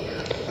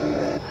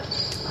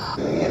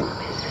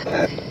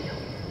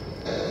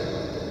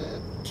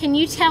 Can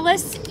you tell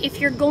us if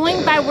you're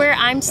going by where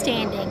I'm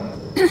standing?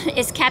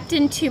 Is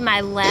Captain to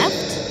my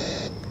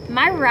left,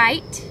 my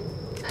right,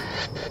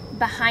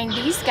 behind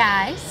these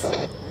guys,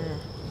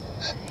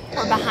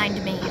 or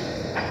behind me?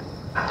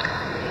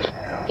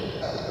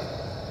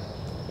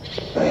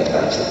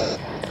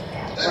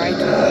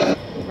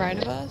 Right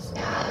of us?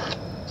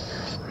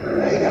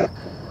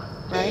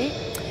 Right?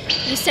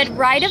 You said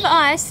right of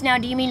us. Now,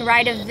 do you mean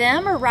right of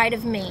them or right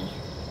of me?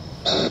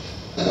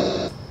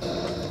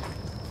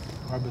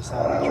 Or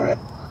beside the tree?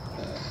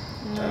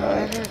 No,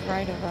 I heard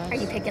right of us. Are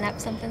you picking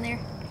up something there?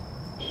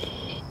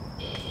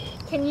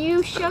 Can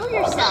you show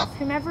yourself,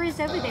 whomever is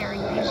over there? Are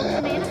you able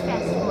to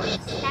manifest for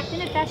us? Captain,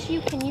 if that's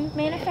you, can you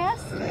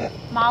manifest?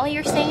 Molly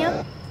or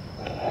Sam?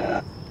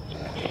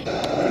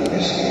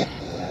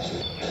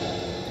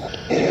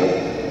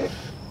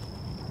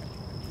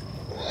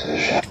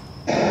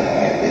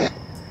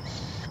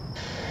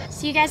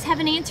 So you guys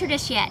haven't answered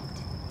us yet.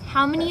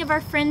 How many of our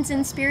friends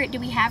in spirit do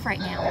we have right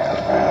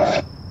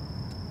now?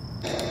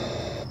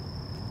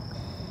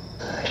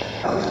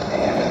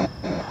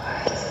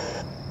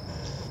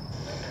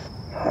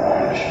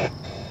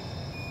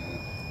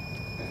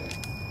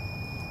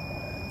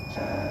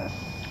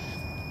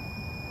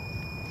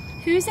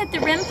 Who's at the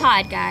REM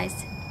pod,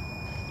 guys?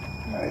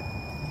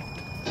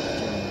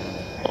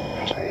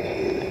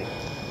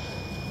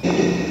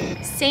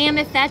 Sam,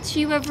 if that's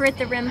you over at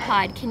the REM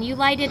pod, can you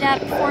light it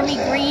up for me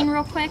green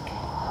real quick?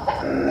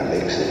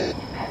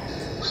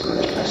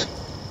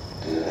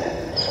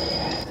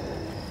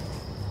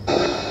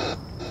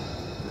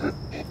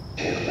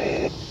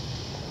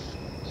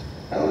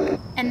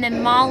 And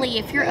then Molly,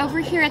 if you're over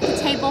here at the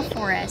table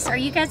for us, are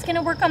you guys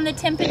gonna work on the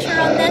temperature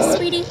on this,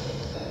 sweetie?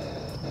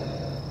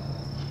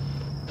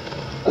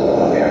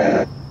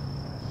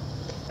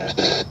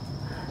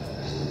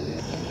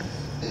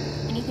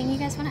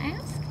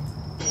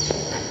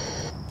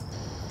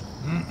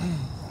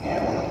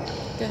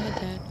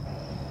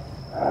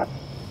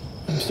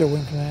 still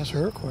waiting for her to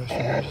answer her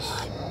question.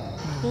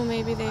 Well,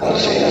 maybe they feel more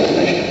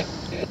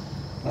comfortable.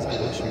 He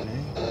said, what's your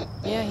name?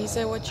 Yeah, he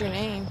said, "What's your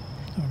name?"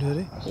 Oh, did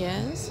he?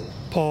 Yes.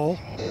 Paul.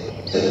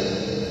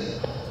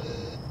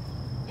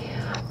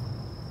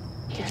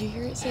 Did you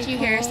hear it say? Did you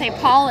hear her say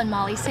Paul? And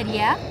Molly said,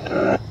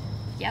 yeah.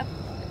 Yep.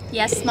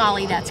 Yes,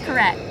 Molly, that's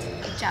correct.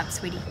 Good job,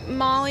 sweetie.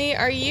 Molly,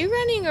 are you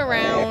running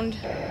around?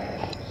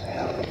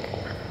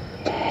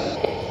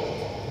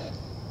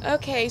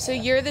 Okay, so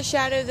you're the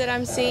shadow that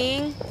I'm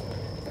seeing?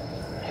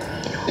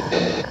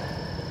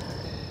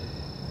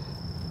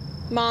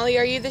 Molly,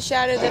 are you the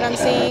shadow that I'm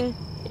seeing?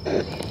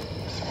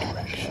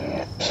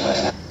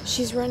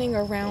 She's running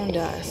around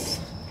us.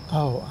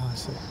 Oh, I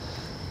see.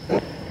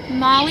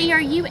 Molly, are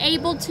you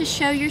able to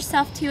show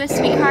yourself to us,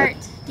 sweetheart?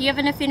 Do you have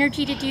enough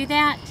energy to do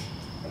that?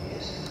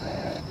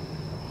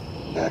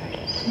 Okay,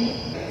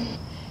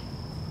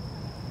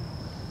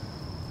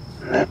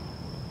 I'm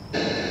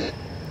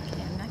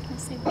not going to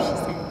say what she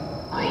said.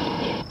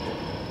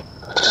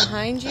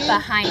 Behind you?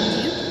 Behind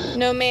you.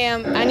 No,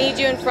 ma'am. I need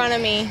you in front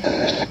of me.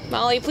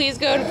 Molly, please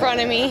go in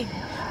front of me.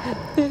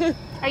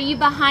 Are you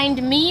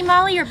behind me,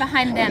 Molly, or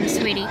behind them,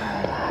 sweetie?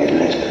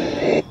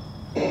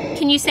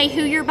 Can you say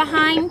who you're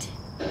behind?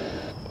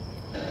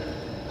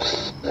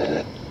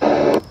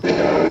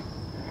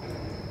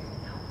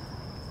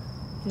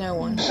 No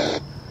one.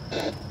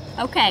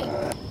 Okay.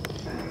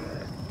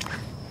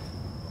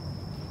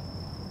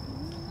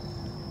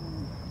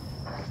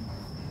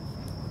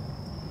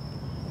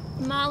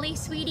 Molly,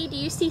 sweetie, do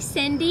you see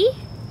Cindy?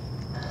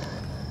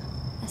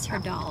 That's her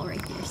doll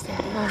right there,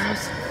 Cindy.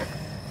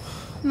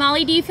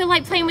 Molly, do you feel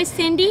like playing with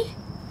Cindy?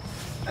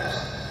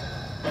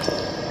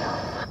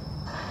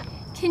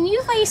 Can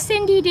you lay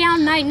Cindy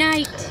down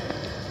night-night?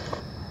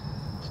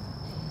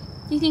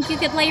 Do you think you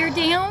could lay her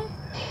down?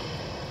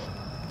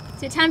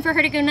 Is it time for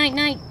her to go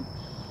night-night?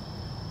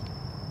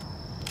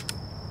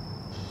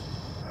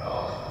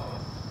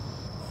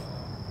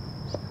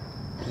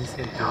 Did he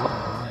say go or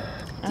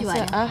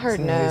no? I heard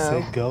So no. They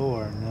say go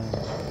or no.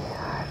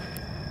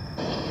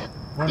 I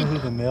wonder who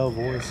the male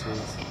voice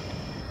is.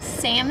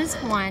 Sam is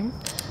one.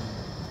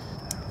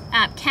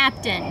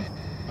 Captain,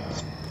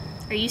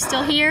 are you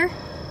still here?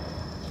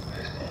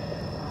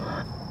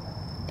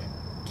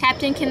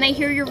 Captain, can they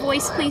hear your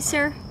voice, please,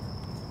 sir?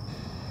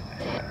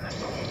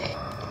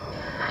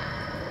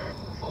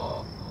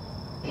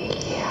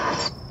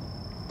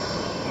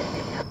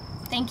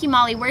 Thank you,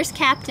 Molly. Where's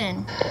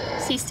Captain?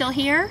 Is he still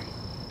here?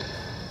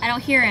 I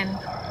don't hear him.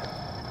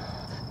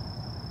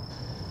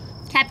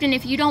 Captain,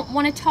 if you don't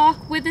want to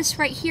talk with us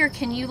right here,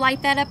 can you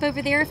light that up over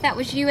there if that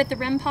was you at the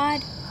REM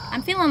pod?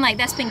 I'm feeling like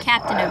that's been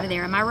Captain over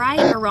there. Am I right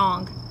or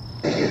wrong?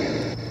 Did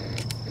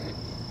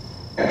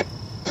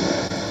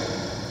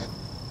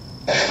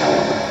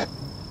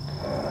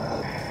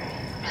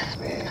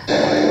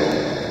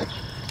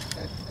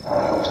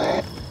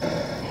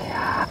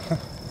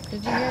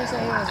you hear her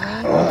say it was me?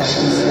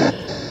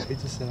 He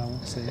just said I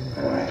won't say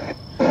anything.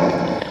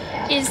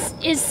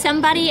 Is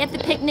somebody at the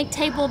picnic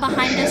table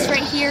behind us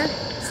right here,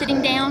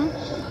 sitting down?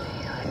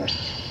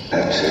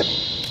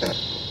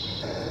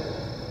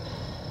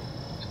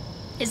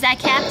 Is that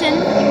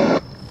Captain?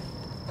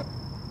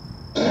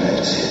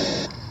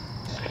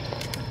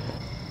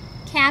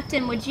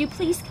 Captain, would you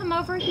please come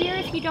over here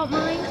if you don't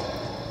mind?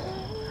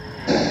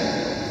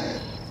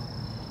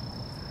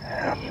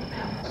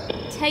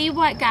 Tell you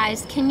what,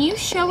 guys, can you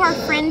show our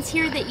friends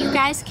here that you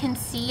guys can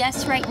see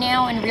us right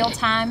now in real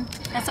time?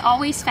 That's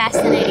always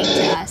fascinating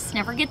to us,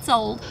 never gets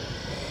old.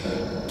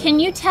 Can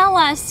you tell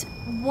us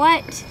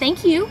what,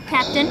 thank you,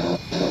 Captain,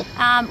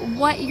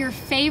 what your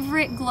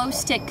favorite glow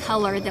stick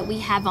color that we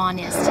have on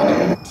is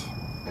tonight?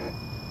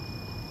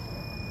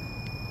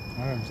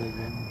 I heard him say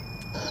green.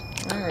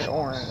 I heard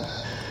orange.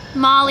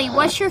 Molly,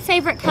 what's your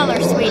favorite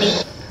color,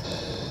 sweetie?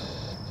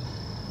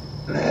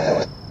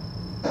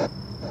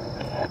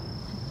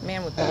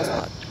 Man with ball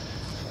spot.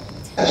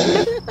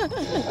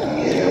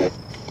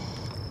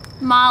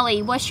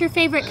 Molly, what's your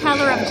favorite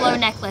color of glow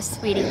necklace,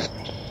 sweetie?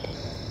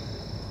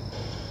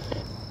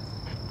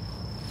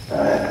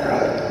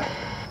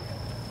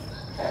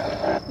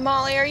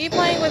 Molly, are you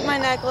playing with my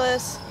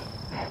necklace?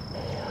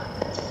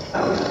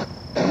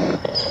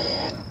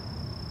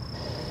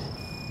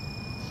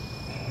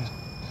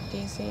 Do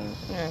you see?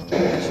 No,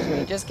 that's just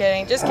me. Just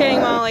kidding. Just kidding,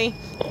 Molly.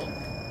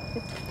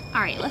 All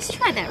right, let's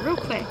try that real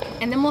quick,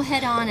 and then we'll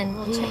head on and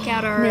we'll check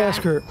out our... Let me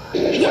ask her,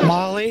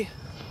 Molly,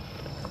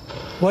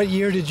 what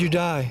year did you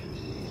die?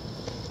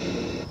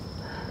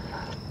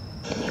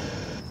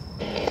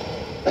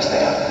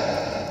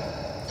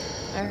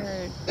 I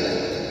heard.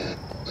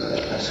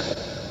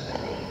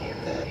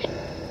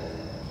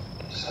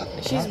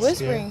 She's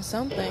whispering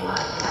something.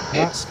 I'm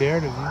not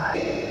scared of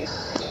you.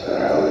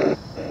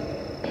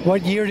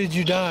 What year did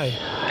you die?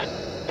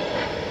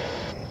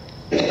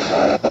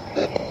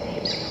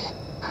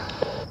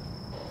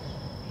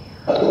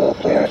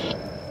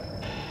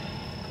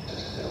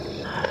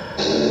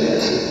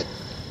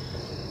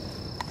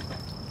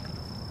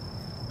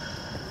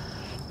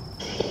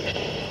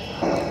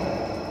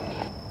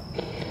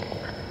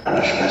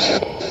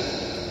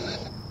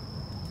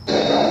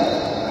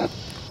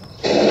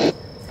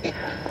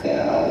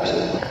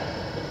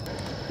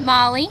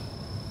 Molly,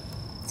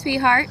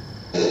 sweetheart.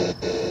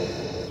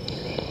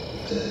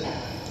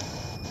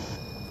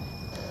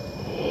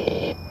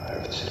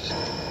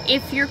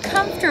 If you're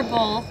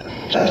comfortable,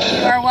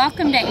 you are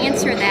welcome to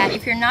answer that.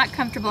 If you're not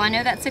comfortable, I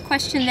know that's a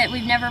question that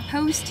we've never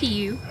posed to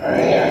you,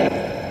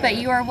 but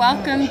you are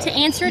welcome to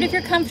answer it if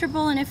you're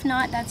comfortable, and if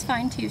not, that's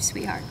fine too,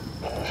 sweetheart.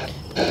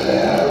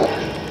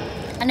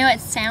 I know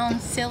it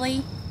sounds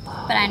silly,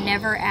 but I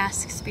never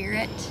ask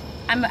spirit.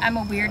 I'm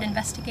a weird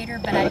investigator,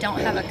 but I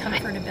don't have a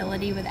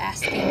comfortability with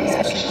asking,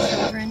 especially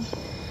children,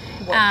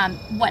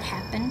 what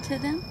happened to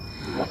them.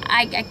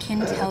 I can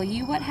tell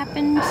you what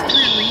happened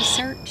through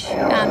research,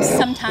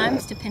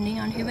 sometimes depending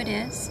on who it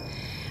is,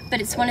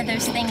 but it's one of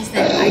those things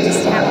that I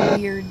just have a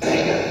weird,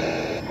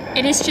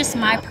 it is just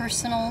my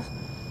personal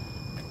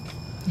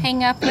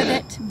hang up with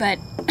it, but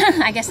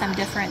I guess I'm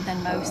different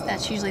than most.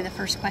 That's usually the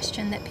first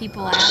question that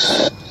people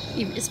ask,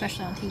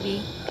 especially on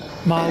TV.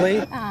 Molly,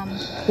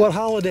 what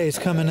holiday is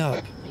coming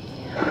up?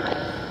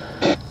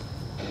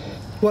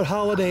 What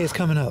holiday is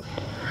coming up?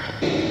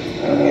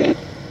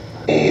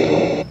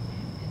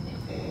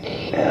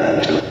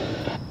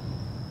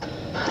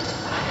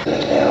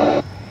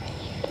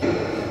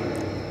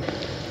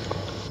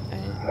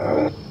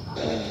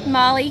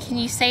 Molly, can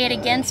you say it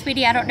again,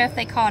 sweetie? I don't know if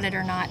they caught it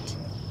or not.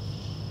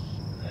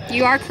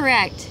 You are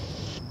correct.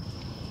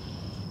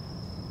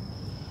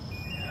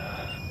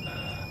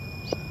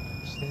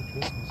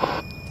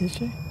 Did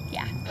she?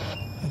 Yeah. I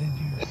didn't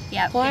hear it.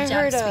 Yeah. Well,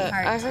 good job,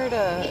 sweetheart. I heard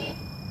a.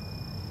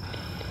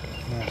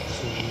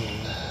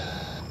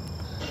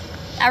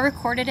 I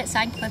recorded it, so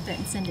I can clip it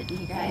and send it to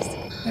you guys.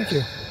 Thank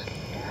you.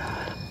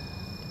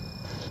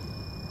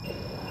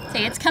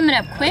 See, it's coming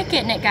up quick,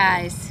 isn't it,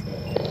 guys?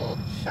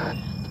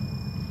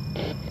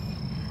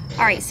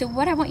 All right, so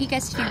what I want you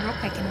guys to do real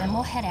quick, and then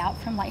we'll head out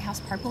from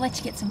Lighthouse Park. We'll let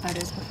you get some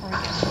photos before we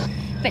go.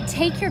 But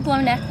take your glow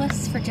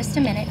necklace for just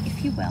a minute,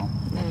 if you will.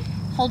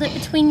 Hold it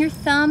between your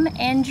thumb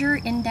and your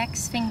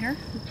index finger.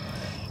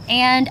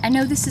 And I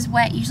know this is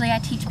wet. Usually I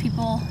teach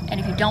people, and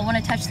if you don't want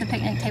to touch the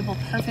picnic table,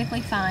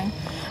 perfectly fine.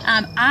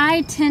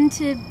 I tend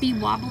to be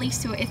wobbly,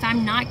 so if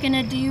I'm not going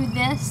to do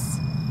this,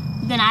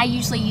 then I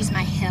usually use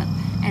my hip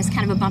as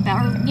kind of a bump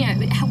out, or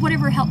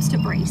whatever helps to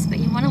brace. But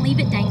you want to leave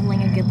it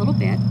dangling a good little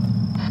bit.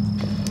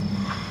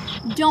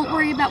 Don't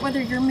worry about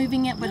whether you're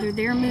moving it, whether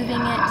they're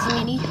moving it,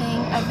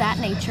 anything of that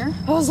nature.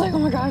 I was like, oh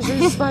my gosh,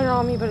 there's a spider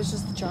on me, but it's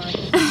just the charm.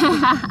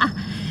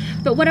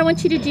 But what I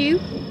want you to do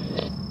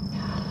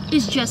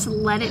is just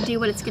let it do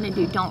what it's going to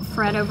do. Don't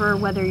fret over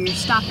whether you're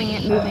stopping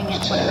it, moving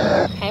it,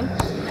 whatever,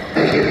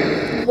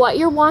 okay? What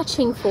you're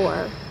watching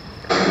for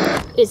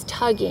is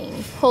tugging,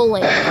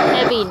 pulling,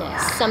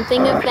 heaviness,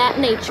 something of that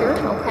nature,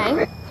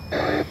 okay?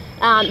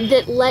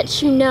 That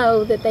lets you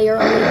know that they are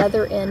on the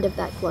other end of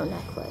that glow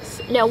necklace.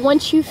 Now,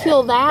 once you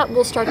feel that,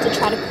 we'll start to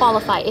try to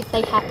qualify if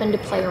they happen to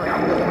play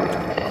around with it,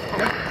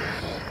 okay?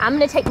 I'm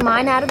going to take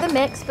mine out of the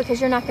mix because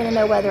you're not going to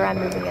know whether I'm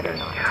moving it or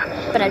not.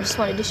 But I just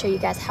wanted to show you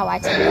guys how I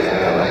tend to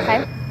handle it,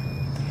 okay?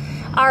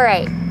 All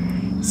right,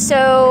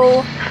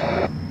 so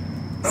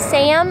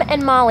Sam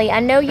and Molly, I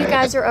know you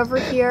guys are over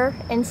here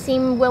and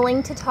seem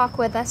willing to talk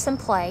with us and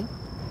play.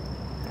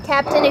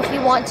 Captain, if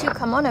you want to,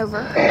 come on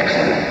over.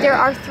 There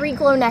are 3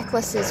 glow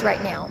necklaces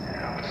right now.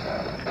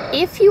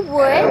 If you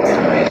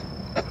would,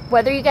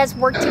 whether you guys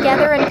work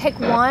together and pick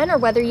one or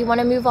whether you want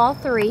to move all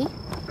 3,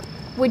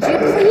 would you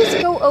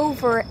please go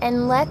over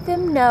and let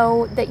them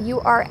know that you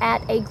are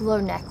at a glow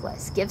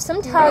necklace? Give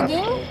some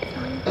tugging.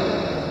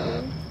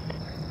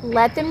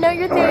 Let them know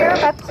you're there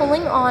by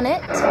pulling on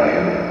it.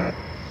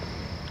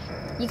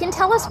 You can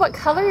tell us what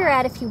color you're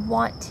at if you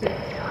want to.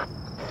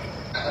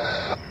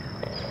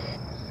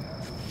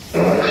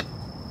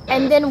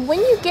 And then when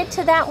you get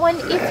to that one,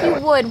 if you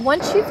would,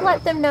 once you've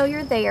let them know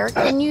you're there,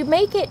 can you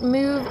make it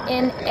move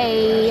in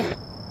a,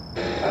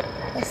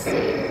 let's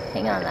see,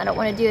 hang on, I don't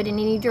want to do it in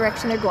any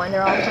direction they're going.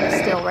 They're all kind of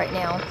still right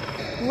now.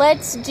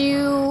 Let's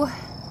do,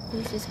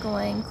 who's just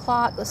going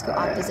clock? Let's go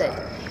opposite.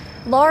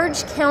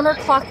 Large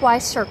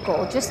counterclockwise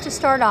circle, just to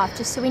start off,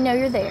 just so we know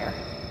you're there.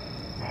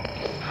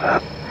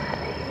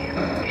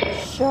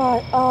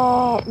 Shut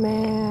up,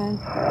 man.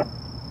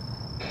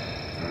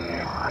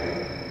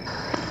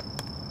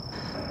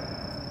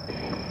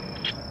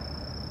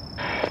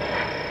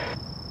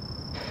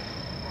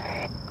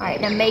 All right,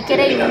 now make it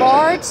a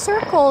large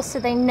circle so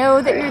they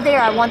know that you're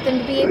there. I want them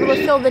to be able to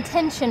feel the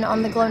tension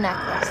on the glow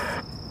necklace.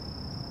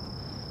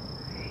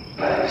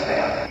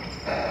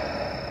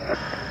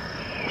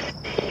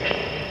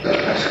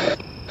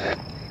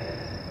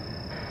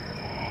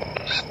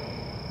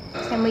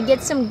 Can we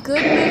get some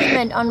good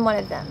movement on one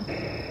of them?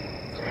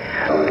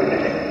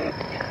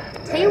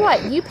 Tell you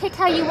what, you pick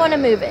how you want to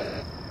move it.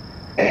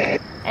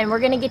 And we're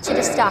going to get you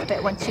to stop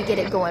it once you get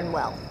it going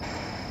well.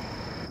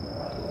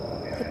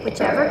 Pick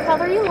whichever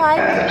color you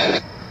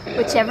like,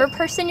 whichever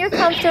person you're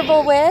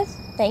comfortable with.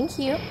 Thank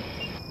you.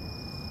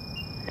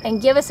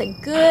 And give us a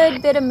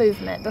good bit of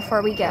movement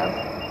before we go.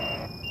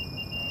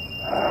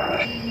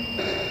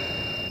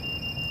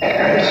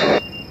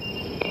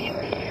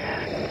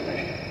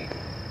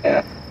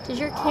 Does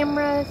your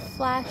camera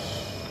flash?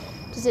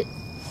 Does it...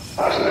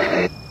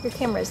 Your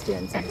camera's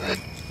doing something.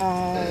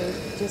 I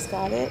just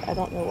got it. I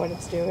don't know what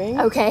it's doing.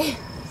 Okay.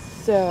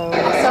 So...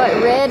 I saw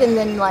it red and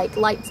then like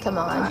lights come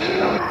on.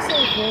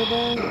 Say hair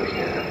bow.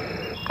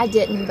 I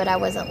didn't, but I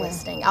wasn't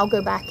listening. I'll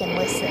go back and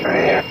listen.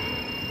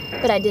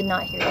 But I did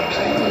not hear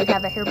it. Do you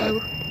have a hair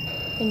bow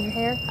in your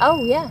hair?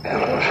 Oh, yeah,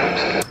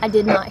 you do. I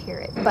did not hear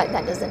it, but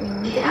that doesn't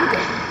mean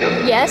that you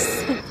did.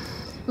 Yes?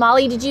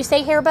 Molly, did you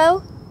say hair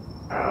bow?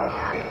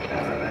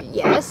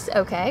 Yes,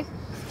 okay.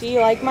 Do you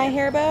like my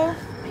hair bow?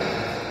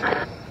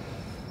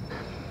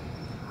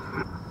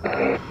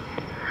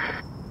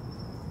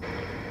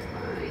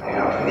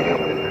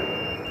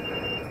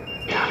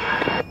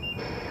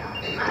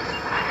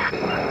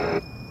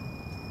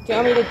 Do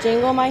you want me to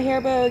jingle my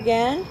hair bow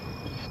again?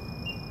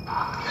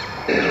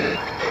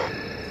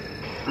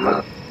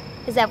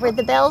 Is that where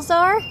the bells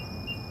are?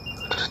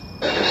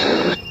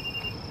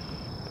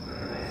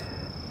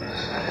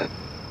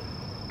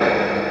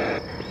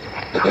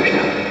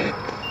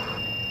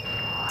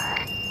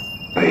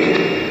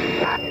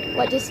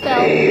 What just fell?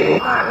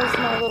 That was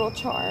my little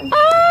charm.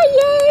 Ah,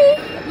 yay!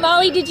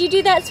 Molly, did you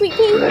do that, sweet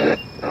pea?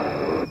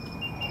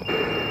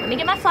 Let me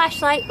get my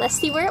flashlight. Let's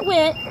see where it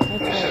went.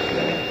 It's right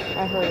here.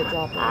 I heard it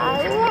drop.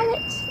 I love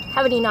it.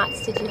 How many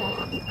knots did you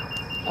have?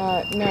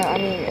 No, I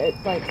mean, it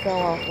like fell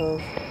off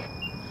of...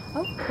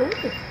 Oh, cool.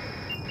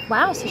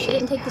 Wow, so she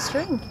didn't take the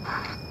string.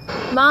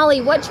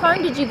 Molly, what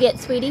charm did you get,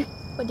 sweetie?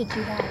 What did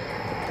you have?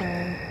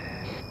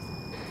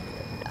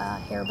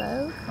 Hair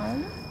bow,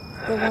 comb?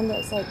 The one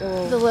that's like a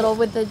little... The little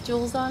with the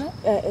jewels on it?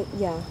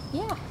 Yeah.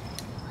 Yeah.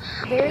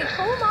 Very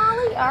cool,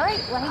 Molly. All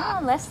right, well, hang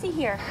on. Let's see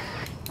here.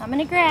 I'm going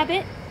to grab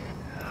it.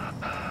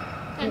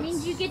 That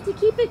means you get to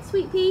keep it,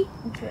 sweet pea.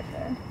 It's right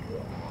there.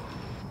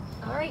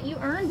 All right, you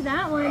earned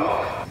that one.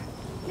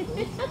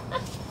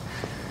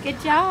 Good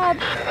job.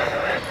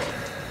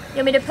 You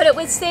want me to put it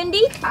with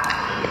Cindy?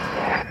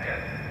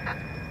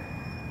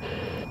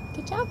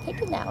 Good job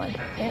picking that one.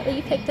 Apparently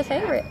you picked the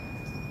favorite.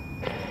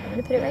 I'm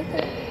going to put it right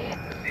there.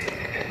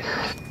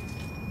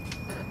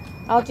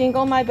 I'll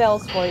jingle my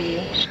bells for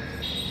you.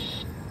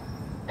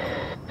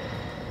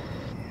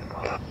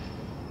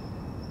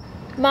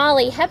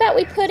 Molly, how about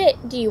we put it...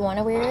 Do you want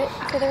to wear it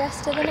for the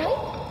rest of the night?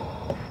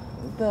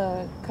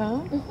 The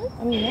comb?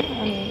 Mm-hmm. I mean, yeah.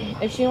 I mean,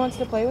 if she wants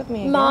to play with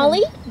me again.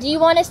 Molly, do you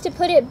want us to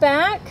put it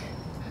back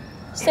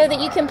so that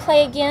you can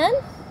play again?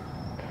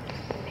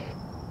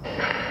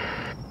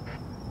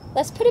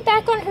 Let's put it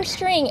back on her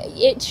string.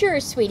 It's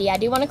yours, sweetie. I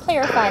do want to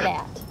clarify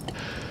that.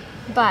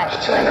 But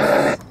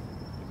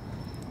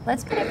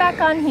let's put it back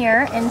on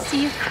here and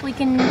see if we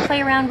can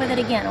play around with it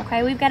again,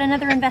 okay? We've got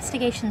another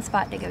investigation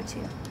spot to go to.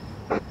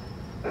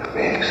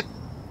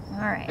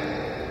 All right.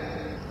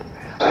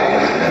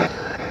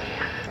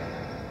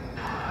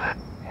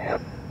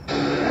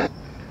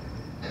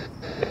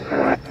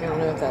 I don't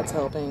know if that's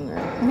helping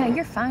or... No,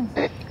 you're fine.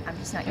 I'm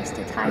just not used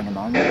to tying them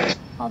on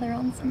while they're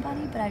on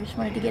somebody, but I just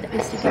wanted to get at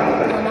least a good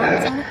couple of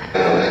knots on it.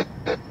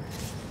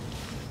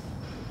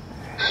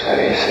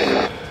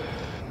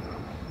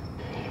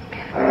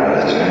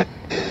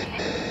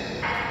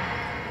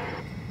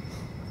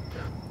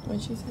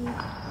 What'd she say?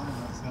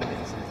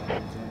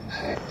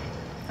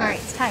 All right,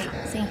 it's tight.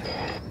 See?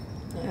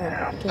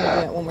 Yeah. Can you do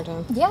that one more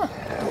time? Yeah.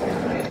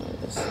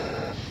 Nice.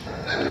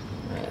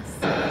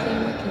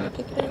 Can you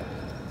pick it up?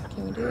 Can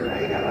we do it?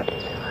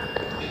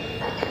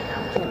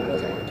 Camera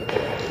doesn't want to do it.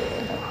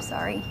 Oh,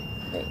 sorry.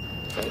 Wait.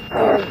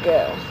 There we go.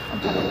 I'm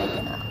probably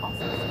making an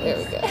awful face. There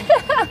we go.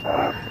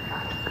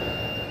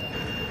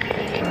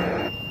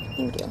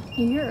 Thank you.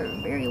 You're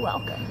very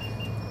welcome.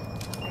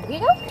 There you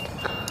go.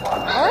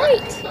 All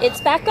right,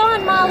 it's back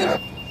on, Molly.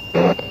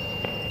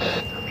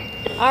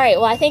 All right,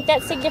 well, I think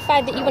that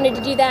signified that you wanted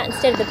to do that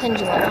instead of the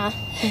pendulum, huh?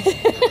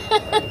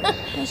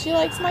 Well, she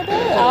likes my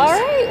bells. All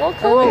right, well,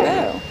 cool.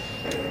 There we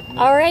go.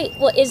 All right,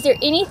 well, is there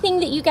anything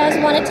that you guys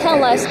want to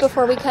tell us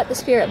before we cut the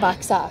spirit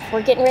box off?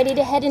 We're getting ready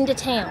to head into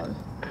town.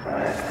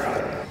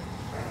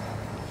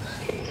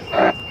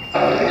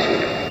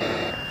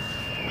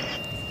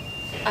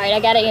 All right, I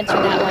got to answer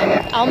that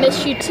one. I'll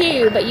miss you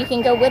too, but you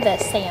can go with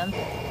us, Sam.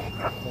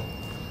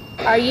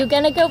 Are you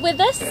going to go with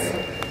us?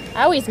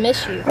 I always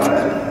miss you.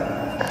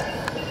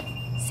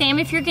 Sam,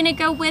 if you're going to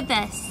go with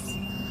us,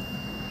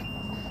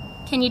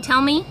 can you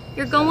tell me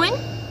you're going?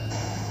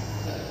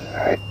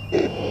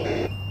 Can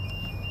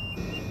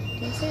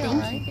you say all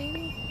right,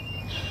 baby?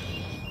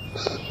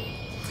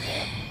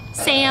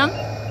 Sam,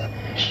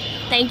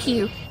 thank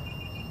you.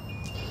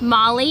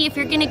 Molly, if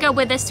you're going to go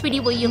with us, sweetie,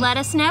 will you let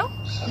us know?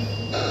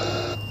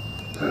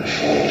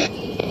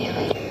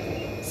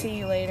 See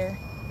you later.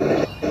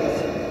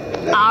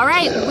 All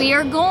right, we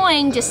are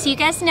going, just so you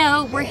guys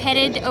know, we're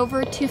headed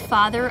over to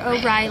Father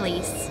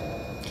O'Reilly's.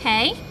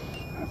 Okay?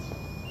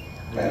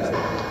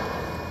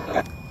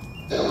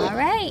 All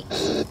right.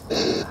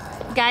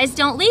 Guys,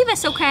 don't leave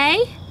us,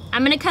 okay?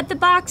 I'm going to cut the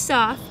box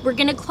off. We're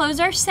going to close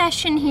our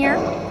session here.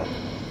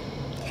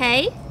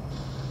 Okay?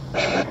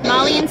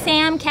 Molly and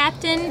Sam,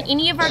 Captain,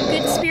 any of our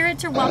good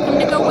spirits are welcome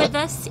to go with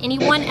us.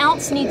 Anyone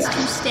else needs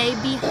to stay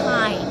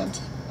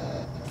behind.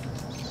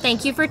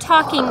 Thank you for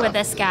talking with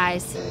us,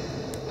 guys.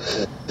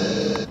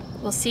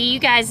 We'll see you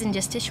guys in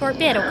just a short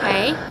bit,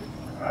 okay?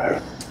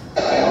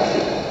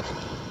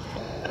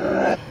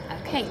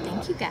 Okay,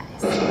 thank you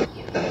guys.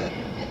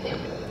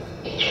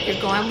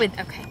 You're going with,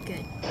 okay,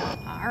 good.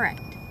 All right.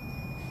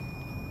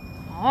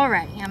 All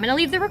right, I'm gonna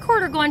leave the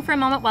recorder going for a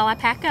moment while I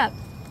pack up.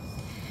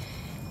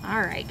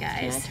 All right,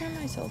 guys. Can I turn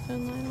my cell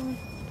phone light on?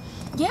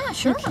 Yeah,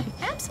 sure. Okay.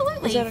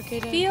 Absolutely. Is that okay,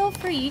 Dad? Feel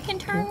free. You can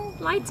turn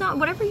lights on,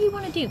 whatever you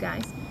want to do,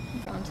 guys.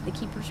 Onto the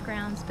keeper's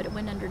grounds, but it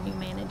went under new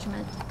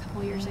management a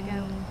couple years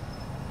ago.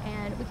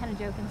 And we kind of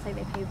joke and say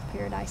they paved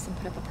paradise and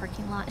put up a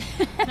parking lot.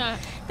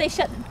 They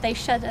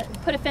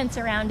put a fence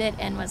around it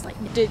and was like,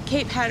 no. Did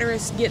Cape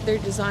Hatteras get their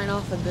design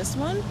off of this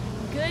one?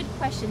 Good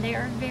question. They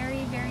are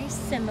very, very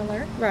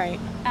similar. Right.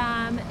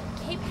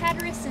 Cape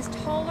Hatteras is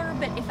taller,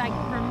 but if I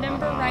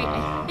remember right,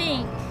 I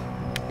think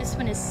this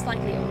one is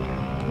slightly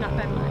older, not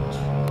by much.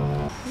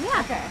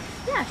 Yeah. Okay.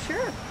 Yeah,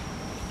 sure.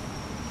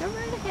 Go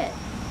right ahead.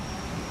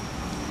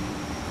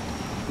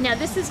 Now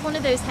this is one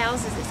of those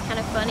houses, it's kind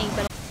of funny,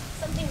 but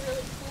something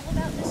really cool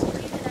about this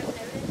tree that I've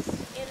noticed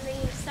in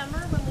the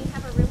summer when we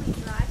have a really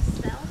dry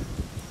spell,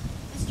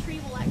 this tree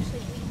will actually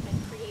weep and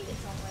create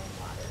its own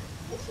rainwater,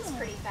 which is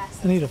pretty I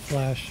fascinating. need a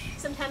flash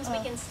Sometimes we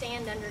can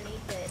stand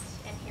underneath it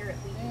and hear it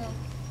weeping.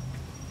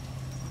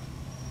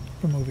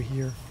 from over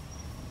here.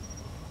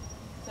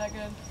 Is that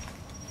good?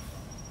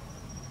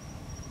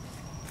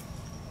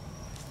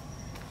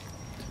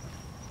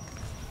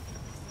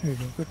 Here you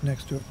go, go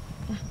next to it.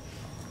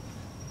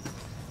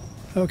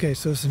 Okay,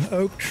 so it's an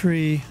oak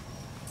tree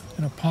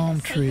and a palm And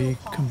a tree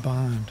single palm.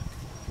 combined.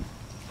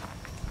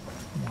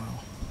 Wow.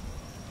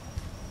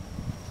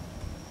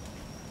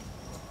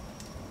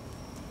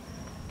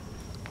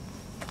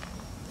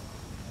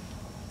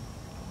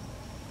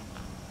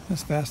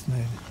 That's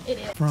fascinating. It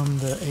is. From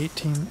the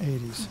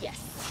 1880s. Yes.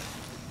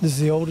 This is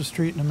the oldest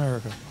street in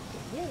America.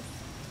 Yes.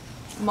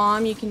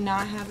 Mom, you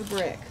cannot have a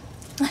brick.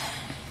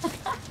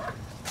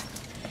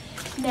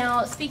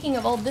 Now, speaking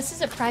of old, this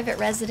is a private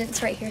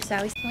residence right here,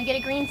 Sally. Can we get a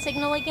green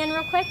signal again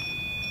real quick?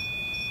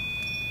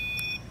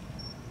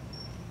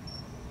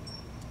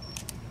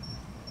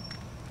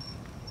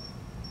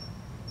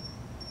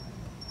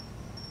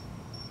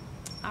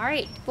 All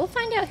right, we'll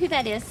find out who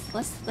that is.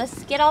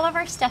 Let's get all of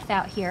our stuff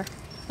out here.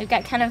 We've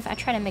got kind of, I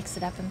try to mix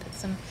it up and put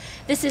some,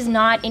 this is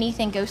not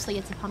anything ghostly,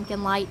 it's a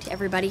pumpkin light,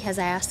 everybody has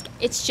asked.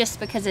 It's just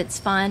because it's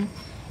fun,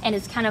 and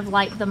it's kind of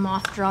like the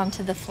moth drawn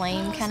to the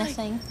flame kind of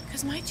thing.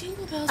 Because my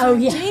jingle bells Oh, are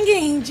yeah.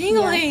 jingling.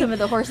 Yeah, some of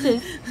the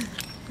horses,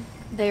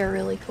 they are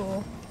really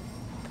cool.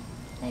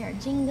 They are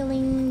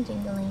jingling,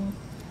 jingling.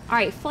 All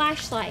right,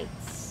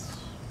 flashlights.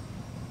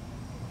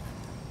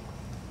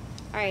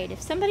 All right,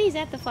 if somebody's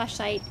at the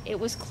flashlight, it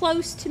was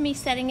close to me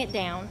setting it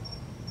down,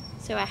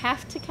 so I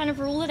have to kind of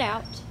rule it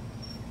out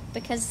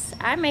because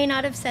I may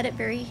not have set it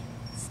very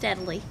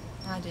steadily.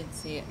 I did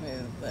see it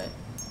move, but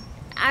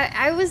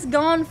I was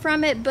gone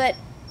from it, but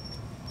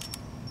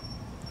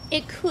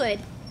it could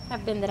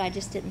have been that I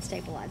just didn't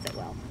stabilize it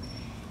well.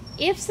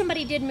 If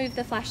somebody did move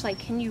the flashlight,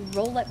 can you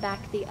roll it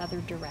back the other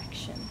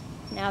direction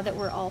now that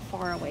we're all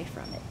far away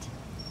from it?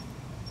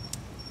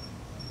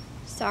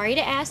 Sorry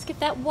to ask if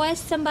that was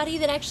somebody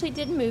that actually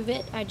did move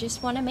it. I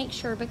just want to make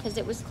sure because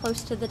it was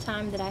close to the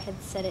time that I had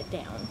set it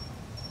down.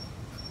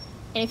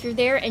 And if you're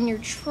there and you're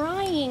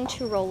trying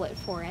to roll it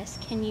for us,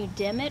 can you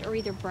dim it or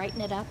either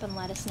brighten it up and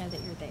let us know that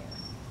you're there?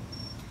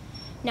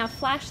 Now,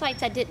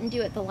 flashlights I didn't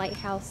do at the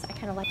lighthouse. I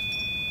kind of like,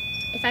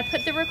 if I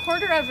put the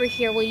recorder over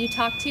here, will you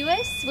talk to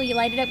us? Will you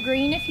light it up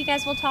green if you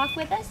guys will talk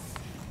with us?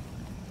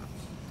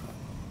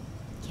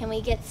 Can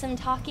we get some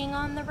talking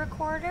on the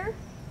recorder?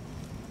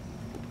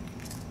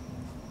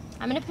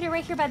 I'm gonna put it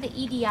right here by the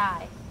EDI.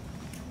 How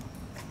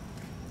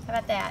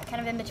about that?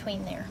 Kind of in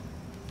between there.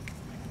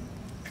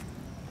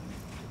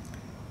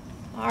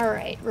 All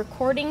right,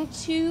 recording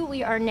 2.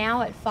 We are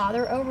now at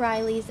Father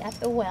O'Reilly's at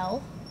the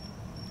well.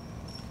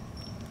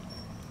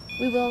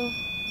 We will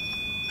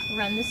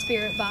run the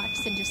spirit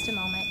box in just a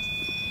moment.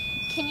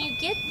 Can you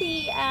get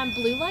the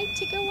blue light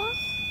to go off?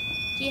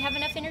 Do you have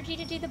enough energy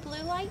to do the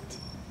blue light?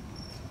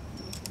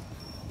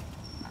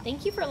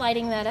 Thank you for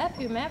lighting that up,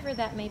 whomever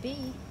that may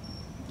be.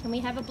 Can we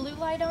have a blue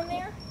light on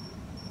there?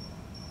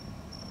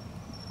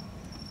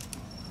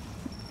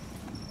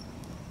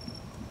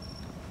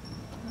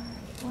 All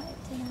right, what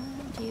did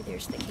I do?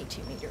 There's the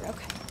K2 meter.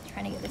 Okay,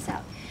 trying to get this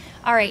out.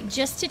 All right,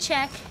 just to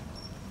check,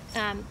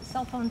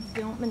 cell phones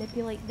don't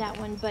manipulate that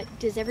one, but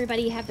does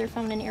everybody have their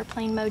phone in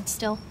airplane mode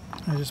still?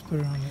 I just put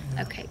it on it.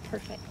 Yeah. Okay,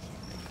 perfect.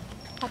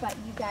 How about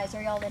you guys?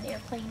 Are y'all in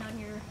airplane on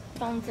your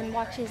phones and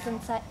watches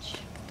and such?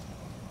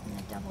 I'm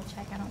gonna double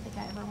check. I don't think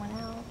I ever went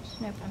out.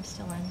 Nope, I'm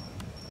still in.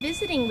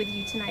 Visiting with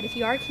you tonight. If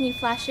you are, can you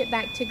flash it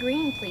back to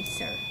green, please,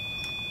 sir?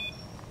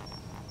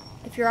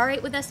 If you're all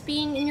right with us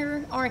being in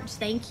your orange,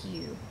 thank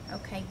you.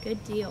 Okay,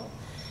 good deal.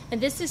 And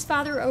this is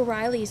Father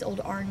O'Reilly's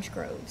old orange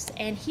groves,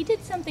 and he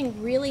did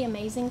something really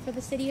amazing for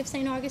the city of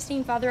St.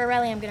 Augustine. Father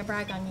O'Reilly, I'm going to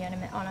brag on you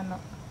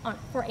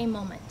for a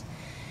moment.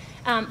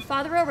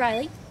 Father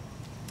O'Reilly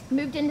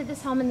moved into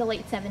this home in the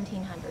late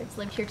 1700s,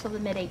 lived here till the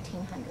mid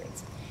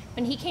 1800s.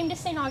 When he came to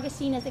St.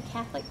 Augustine as a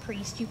Catholic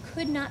priest, you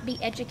could not be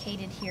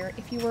educated here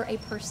if you were a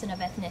person of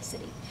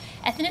ethnicity.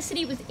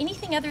 Ethnicity was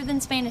anything other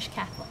than Spanish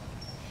Catholic.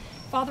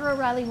 Father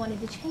O'Reilly wanted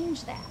to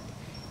change that.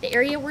 The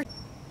area where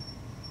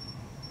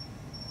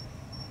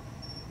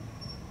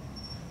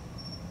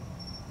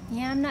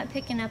yeah, I'm not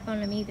picking up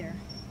on him either.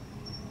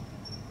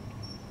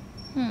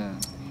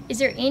 Is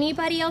there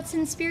anybody else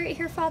in spirit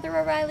here, Father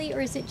O'Reilly,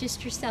 or is it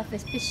just yourself?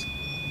 If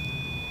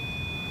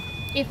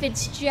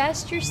it's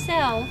just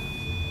yourself,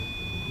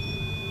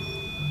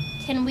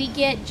 can we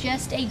get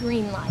just a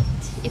green light?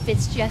 If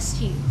it's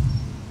just you,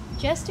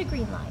 just a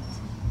green light.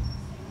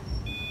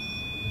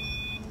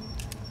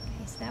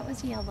 Okay, so that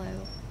was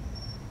yellow.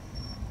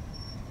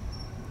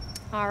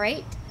 All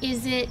right,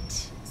 is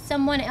it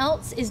someone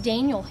else? Is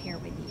Daniel here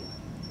with you?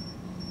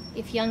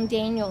 If young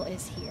Daniel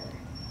is here,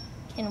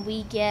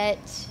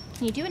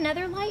 can you do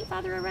another light,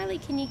 Father O'Reilly?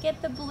 Can you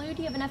get the blue?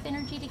 Do you have enough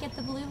energy to get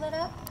the blue lit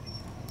up?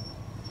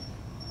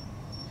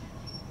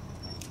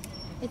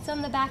 It's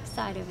on the back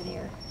side over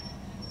there,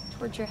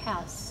 towards your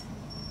house.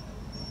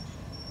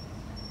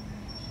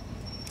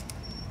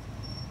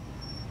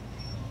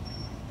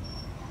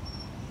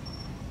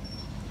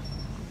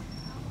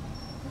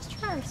 Let's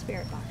try our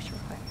spirit box real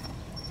quick.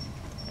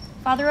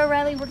 Father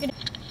O'Reilly, we're gonna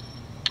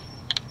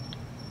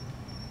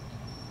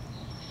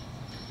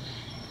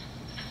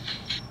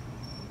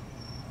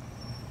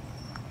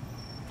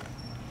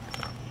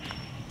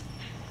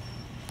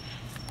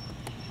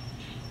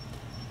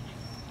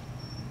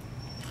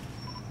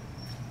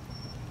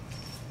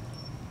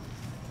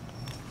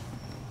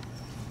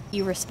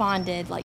you responded like